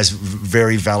valuable and has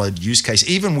very valid use case,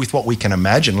 even with what we can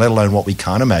imagine, let alone what we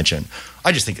can't imagine,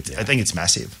 I think it's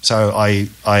massive. So I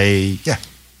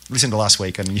listen to last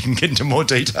week and you can get into more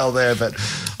detail there. But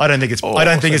I don't think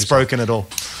it's broken at all.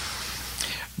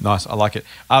 Nice, I like it.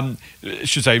 I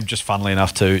should say, just funnily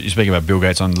enough, too, you're speaking about Bill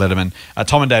Gates on Letterman.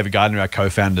 Tom and David Gardner, our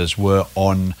co-founders, were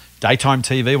on daytime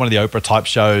TV, one of the Oprah-type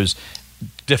shows,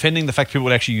 defending the fact people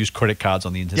would actually use credit cards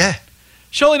on the internet. Yeah.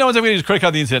 Surely no one's ever going to use a credit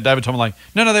card on the internet. David and Tom are like,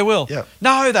 no, they will. Yep.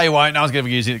 No, they won't. No one's going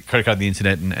to use a credit card on the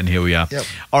internet, and here we are. Yep.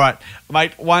 All right,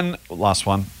 mate, one last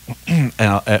one. And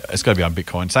it's got to be on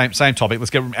Bitcoin. Same topic. Let's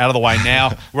get out of the way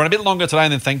now. We're on a bit longer today,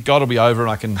 and then thank God it'll be over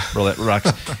and I can relax.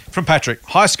 From Patrick.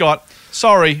 Hi, Scott.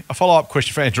 Sorry, a follow-up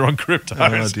question for Andrew on crypto.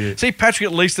 Oh, dear. See, Patrick,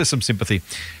 at least there's some sympathy.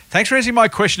 Thanks for answering my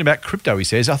question about crypto, he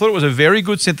says. I thought it was a very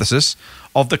good synthesis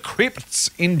of the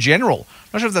crypts in general.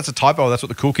 I'm not sure if that's a typo or that's what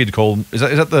the cool kid called. Is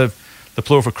that the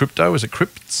plural for crypto? Is it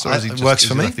crypts? Or It works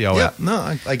for me. Like the O out?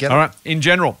 No, I get it. All right, in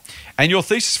general. And your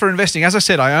thesis for investing, as I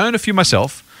said, I own a few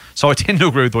myself, so I tend to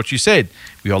agree with what you said.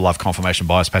 We all love confirmation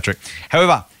bias, Patrick.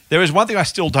 However, there is one thing I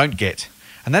still don't get,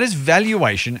 and that is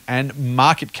valuation and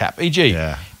market cap. E.g.,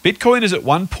 Bitcoin is at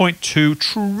 $1.2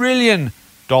 trillion.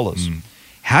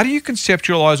 How do you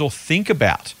conceptualize or think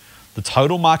about the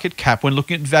total market cap when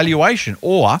looking at valuation?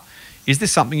 Or is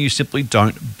this something you simply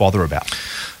don't bother about?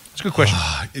 It's a good question.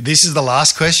 This is the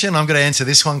last question. I'm going to answer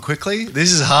this one quickly.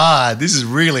 This is hard. This is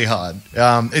really hard.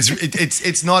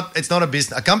 It's not a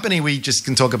business. A company, we just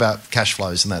can talk about cash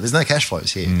flows and that. There's no cash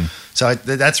flows here. So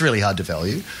that's really hard to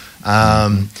value.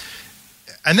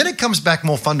 And then it comes back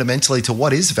more fundamentally to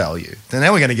what is value. And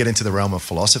now we're going to get into the realm of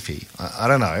philosophy. I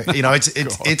don't know.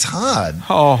 It's hard.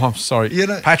 Oh, I'm sorry.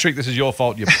 Patrick, this is your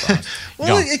fault.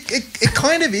 Well, it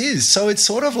kind of is. So it's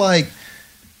sort of like,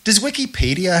 does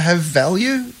Wikipedia have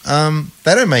value?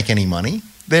 They don't make any money.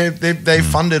 They're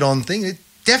funded on things. It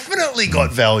definitely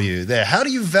got value there. How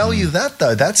do you value that,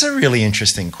 though? That's a really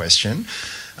interesting question.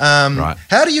 Right.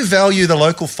 How do you value the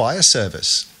local fire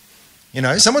service?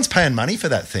 Someone's paying money for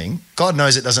that thing. God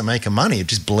knows it doesn't make money. It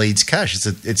just bleeds cash.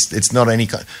 It's not any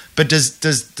kind. But does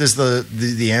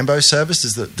the AMBO service,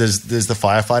 does the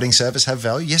firefighting service have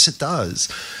value? Yes, it does.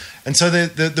 And so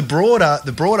the broad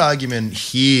argument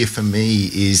here for me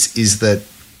is that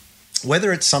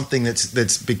whether it's something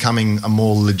that's becoming a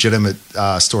more legitimate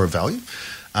store of value,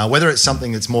 whether it's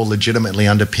something that's more legitimately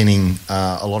underpinning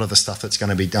a lot of the stuff that's going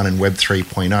to be done in Web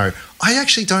 3.0, I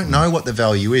actually don't know what the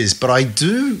value is, but I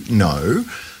do know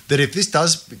that if this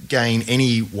does gain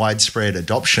any widespread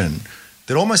adoption,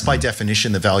 that almost by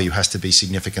definition the value has to be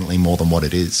significantly more than what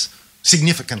it is.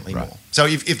 Significantly more. So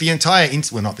if the entire,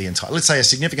 let's say a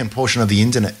significant portion of the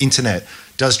internet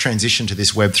does transition to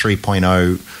this Web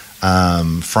 3.0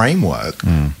 framework,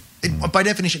 by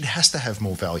definition it has to have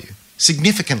more value.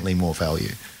 Significantly more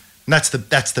value, and that's the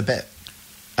bet.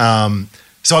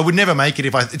 So I would never make it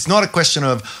it's not a question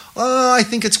of I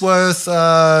think it's worth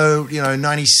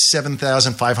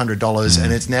 $97,500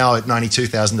 and it's now at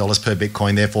 $92,000 per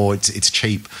Bitcoin, therefore it's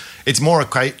cheap. It's more a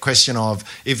question of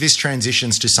if this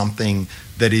transitions to something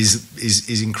that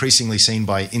is increasingly seen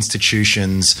by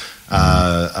institutions,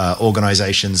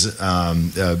 organizations,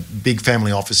 big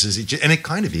family offices, and it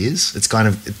kind of is. It's kind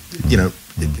of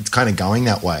it's kind of going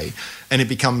that way, and it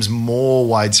becomes more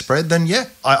widespread. Then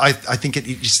I think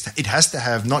it has to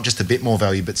have not just a bit more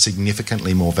value, but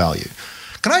significantly more value.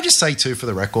 Can I just say too, for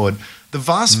the record, the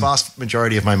vast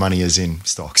majority of my money is in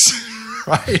stocks.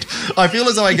 Right? I feel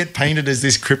as though I get painted as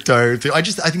this crypto. I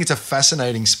think it's a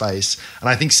fascinating space, and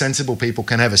I think sensible people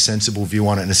can have a sensible view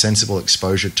on it and a sensible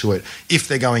exposure to it if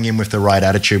they're going in with the right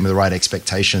attitude, with the right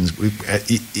expectations.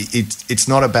 It's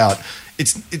not about.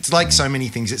 It's like so many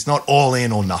things. It's not all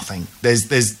in or nothing.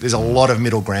 There's a lot of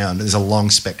middle ground. There's a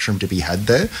long spectrum to be had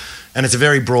there, and it's a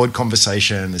very broad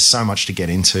conversation. There's so much to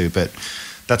get into, but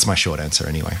that's my short answer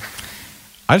anyway.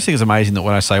 I just think it's amazing that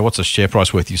when I say, what's a share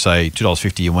price worth, you say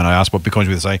 $2.50. And when I ask what Bitcoin's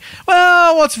worth, I say,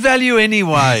 well, what's value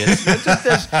anyway?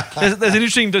 There's an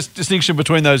interesting distinction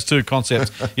between those two concepts.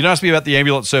 You don't ask me about the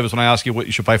ambulance service when I ask you what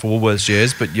you should pay for Woolworths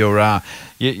shares, but you're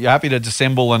happy to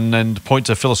dissemble and point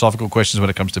to philosophical questions when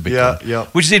it comes to Bitcoin. Yeah.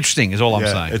 Which is interesting, is all I'm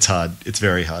saying. It's hard. It's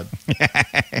very hard.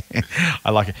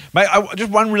 I like it. Mate,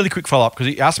 just one really quick follow-up, because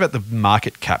you asked about the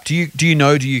market cap. Do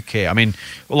you care? I mean,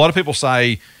 a lot of people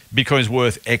say Bitcoin's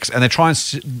worth X, and they try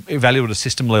and evaluate at a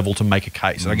system level to make a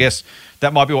case. And I guess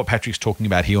that might be what Patrick's talking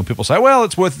about here when people say, well,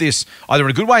 it's worth this, either in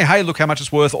a good way, hey, look how much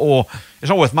it's worth, or it's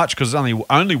not worth much because it's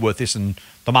only worth this, and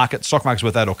the stock market's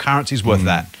worth that, or currency's worth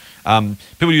that.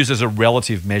 People use it as a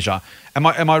relative measure. Am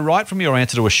I right from your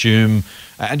answer to assume,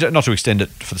 and not to extend it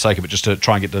for the sake of it, just to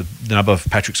try and get the number of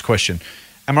Patrick's question,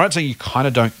 am I right saying you kind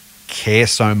of don't care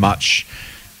so much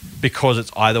because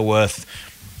it's either worth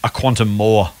a quantum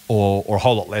more or a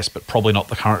whole lot less, but probably not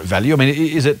the current value? I mean,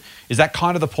 is that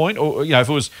kind of the point? Or, if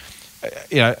it was,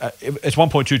 it's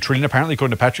 1.2 trillion apparently,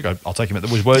 according to Patrick. I'll take him at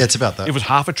the word. Yeah, it's about that. If it was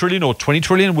half a trillion or 20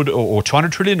 trillion or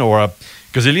 200 trillion or a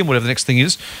gazillion, whatever the next thing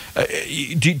is,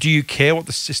 do you care what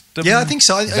the system? Yeah, I think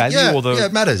so. Value or the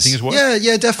it matters. Thing is worth?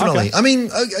 Yeah, definitely. Okay. I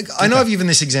mean, I know I've given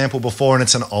this example before, and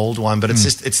it's an old one, but it's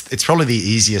just it's probably the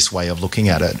easiest way of looking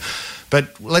at it.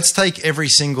 But let's take every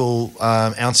single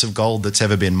ounce of gold that's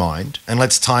ever been mined, and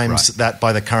let's times that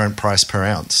by the current price per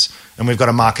ounce, and we've got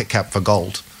a market cap for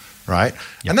gold, right?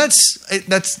 Yep. And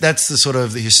that's the sort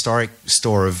of the historic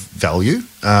store of value.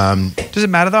 Does it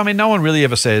matter though? I mean, no one really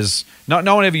ever says no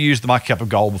one ever used the market cap of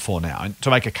gold before now to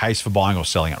make a case for buying or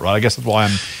selling it, right? I guess that's why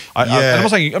I'm not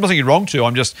saying you're wrong to.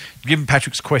 I'm just giving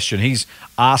Patrick's question. He's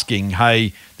asking,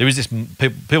 hey, there is this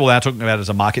people are talking about it as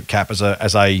a market cap as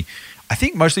a I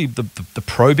think mostly the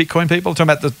pro-Bitcoin people are talking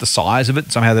about the size of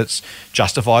it. Somehow that's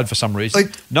justified for some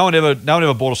reason. No one ever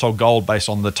bought or sold gold based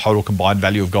on the total combined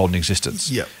value of gold in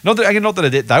existence. Yeah. Not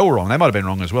that they were wrong. They might have been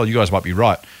wrong as well. You guys might be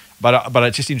right. But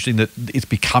it's just interesting that it's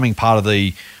becoming part of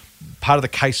the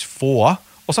case for,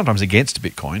 or sometimes against,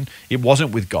 Bitcoin. It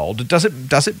wasn't with gold. Does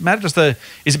it matter?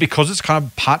 Is it because it's kind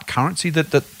of part currency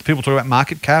that people talk about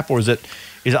market cap, or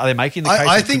are they making the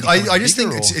case? I just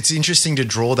think it's interesting to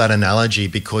draw that analogy,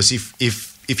 because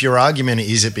if your argument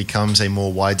is it becomes a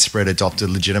more widespread adopted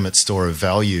legitimate store of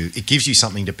value, it gives you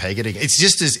something to peg it against.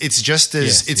 It's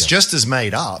just as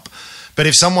made up. But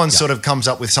if someone sort of comes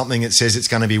up with something that says it's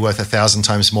going to be worth 1,000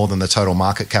 times more than the total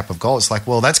market cap of gold, it's like,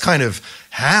 well, that's kind of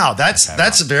how.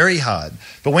 That's very hard.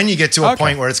 But when you get to a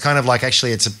point where it's kind of like,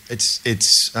 actually, it's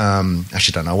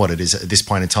actually don't know what it is at this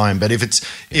point in time. But if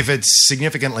it's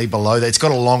significantly below that, it's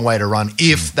got a long way to run.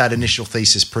 If that initial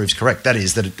thesis proves correct, that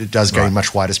is that it does go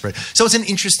much wider spread. So it's an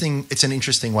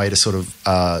interesting way to sort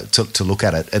of to look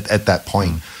at it at that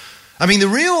point. I mean, the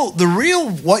real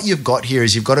what you've got here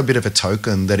is you've got a bit of a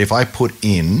token that if I put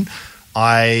in,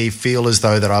 I feel as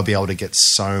though that I'll be able to get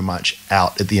so much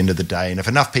out at the end of the day. And if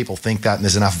enough people think that and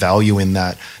there's enough value in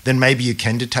that, then maybe you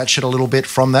can detach it a little bit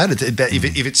from that.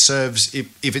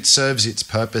 If it serves its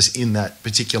purpose in that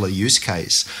particular use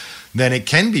case, then it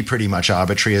can be pretty much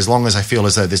arbitrary, as long as I feel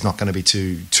as though there's not going to be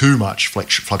too much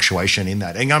fluctuation in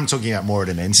that. And I'm talking about more at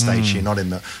an end stage here, not in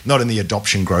the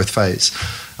adoption growth phase.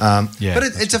 But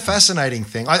it's a fascinating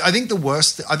thing. I think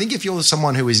if you're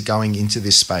someone who is going into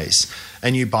this space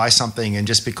and you buy something and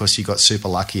just because you got super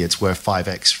lucky it's worth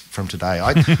 5x from today,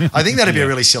 I think that'd be a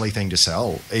really silly thing to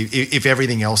sell. If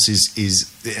everything else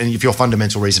is and if your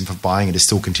fundamental reason for buying it is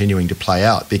still continuing to play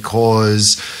out,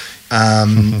 because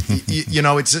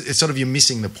it's sort of, you're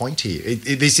missing the point here.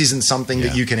 This isn't something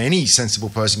that any sensible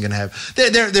person can have.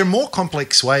 There are more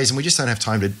complex ways, and we just don't have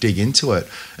time to dig into it.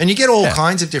 And you get all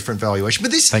kinds of different valuation.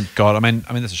 But this, thank God. I mean,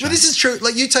 that's a shame. But this is true.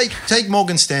 Like you take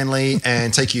Morgan Stanley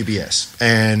and take UBS,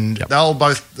 and they'll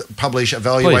both publish a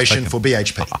valuation for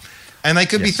BHP, and they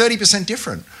could be 30%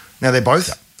 different. Now they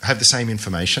both have the same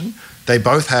information. They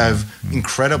both have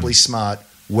incredibly smart,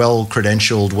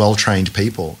 well-credentialed, well-trained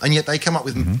people, and yet they come up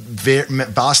with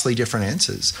vastly different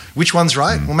answers. Which one's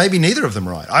right? Well, maybe neither of them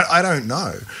are right. I don't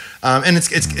know. And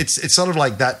it's sort of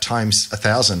like that times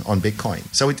 1,000 on Bitcoin.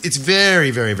 So it's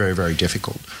very, very, very, very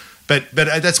difficult. But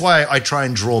that's why I try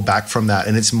and draw back from that,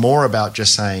 and it's more about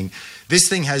just saying this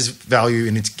thing has value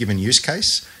in its given use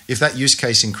case. If that use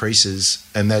case increases,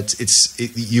 and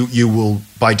you will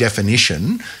by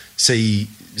definition see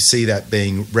that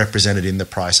being represented in the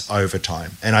price over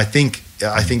time. And I think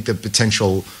the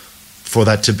potential for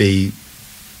that to be,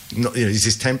 is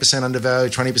this 10%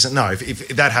 undervalued, 20%? No, if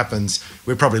that happens,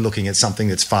 we're probably looking at something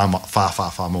that's far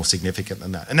more significant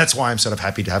than that. And that's why I'm sort of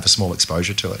happy to have a small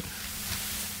exposure to it.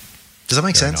 Does that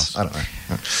make sense? Nice. I don't know.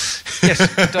 Yes.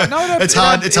 No, it's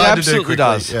hard to do quickly.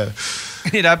 Does. Yeah.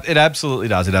 It absolutely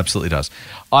does. It absolutely does.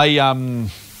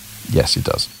 Yes, it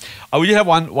does. We did have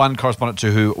one correspondent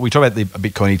to who we talked about a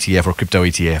Bitcoin ETF or a crypto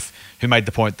ETF, who made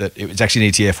the point that it was actually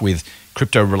an ETF with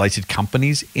crypto-related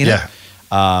companies in it.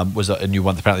 Was a new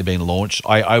one that's apparently being launched.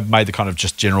 I made the kind of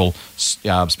just general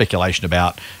speculation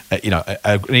about, an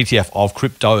ETF of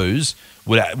cryptos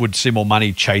would see more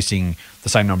money chasing the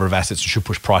same number of assets and should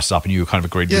push prices up, and you kind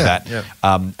of agreed with that. Yeah.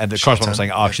 And the correspondent was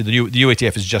saying, actually, the new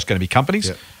ETF is just going to be companies.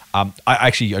 Yeah. I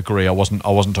actually agree. I wasn't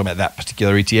talking about that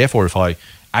particular ETF, or if I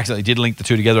accidentally did link the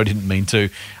two together, I didn't mean to.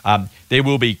 There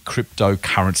will be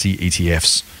cryptocurrency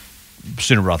ETFs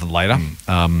sooner rather than later.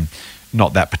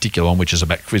 Not that particular one, which is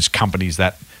companies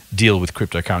that deal with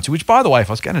cryptocurrency, which, by the way, if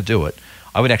I was going to do it,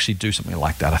 I would actually do something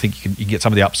like that. I think you can get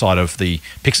some of the upside of the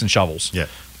picks and shovels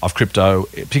of crypto,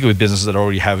 particularly with businesses that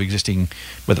already have existing,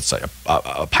 whether it's say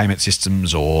a payment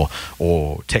systems or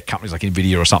tech companies like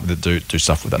Nvidia or something that do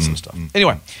stuff with that sort of stuff.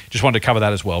 Anyway, just wanted to cover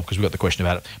that as well because we got the question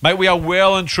about it. Mate, we are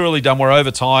well and truly done. We're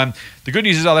over time. The good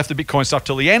news is I left the Bitcoin stuff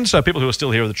till the end, so people who are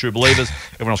still here are the true believers.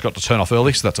 Everyone else got to turn off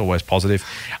early, so that's always positive.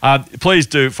 Please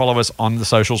do follow us on the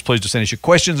socials. Please do send us your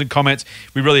questions and comments.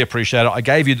 We really appreciate it. I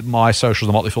gave you my socials,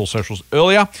 the Motley Fool socials,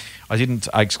 earlier. I didn't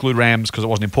exclude Rams because it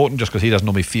wasn't important, just because he doesn't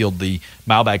normally field the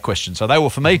mailbag questions. So they were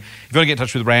for me. If you want to get in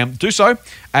touch with Ram, do so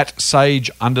at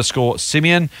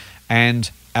Sage_Simeon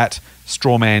and at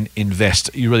Strawman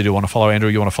Invest. You really do want to follow Andrew.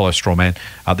 You want to follow Strawman.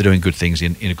 They're doing good things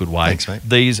in a good way. Thanks, mate.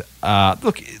 These,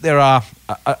 there are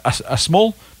a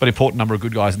small but important number of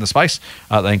good guys in the space.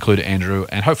 They include Andrew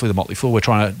and hopefully the Motley Fool. We're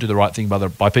trying to do the right thing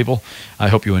by people. I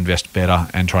help you invest better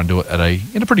and try and do it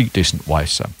in a pretty decent way.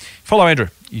 So follow Andrew.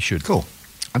 You should. Cool.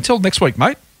 Until next week,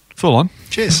 mate. Full on.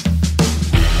 Cheers.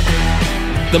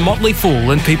 The Motley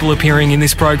Fool and people appearing in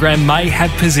this program may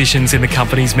have positions in the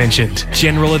companies mentioned.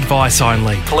 General advice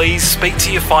only. Please speak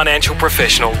to your financial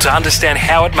professional to understand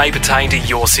how it may pertain to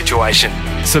your situation.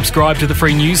 Subscribe to the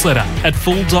free newsletter at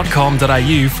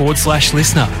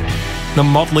fool.com.au/listener. The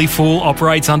Motley Fool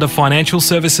operates under Financial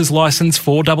Services Licence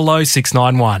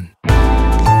 400691.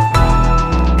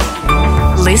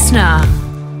 Listener.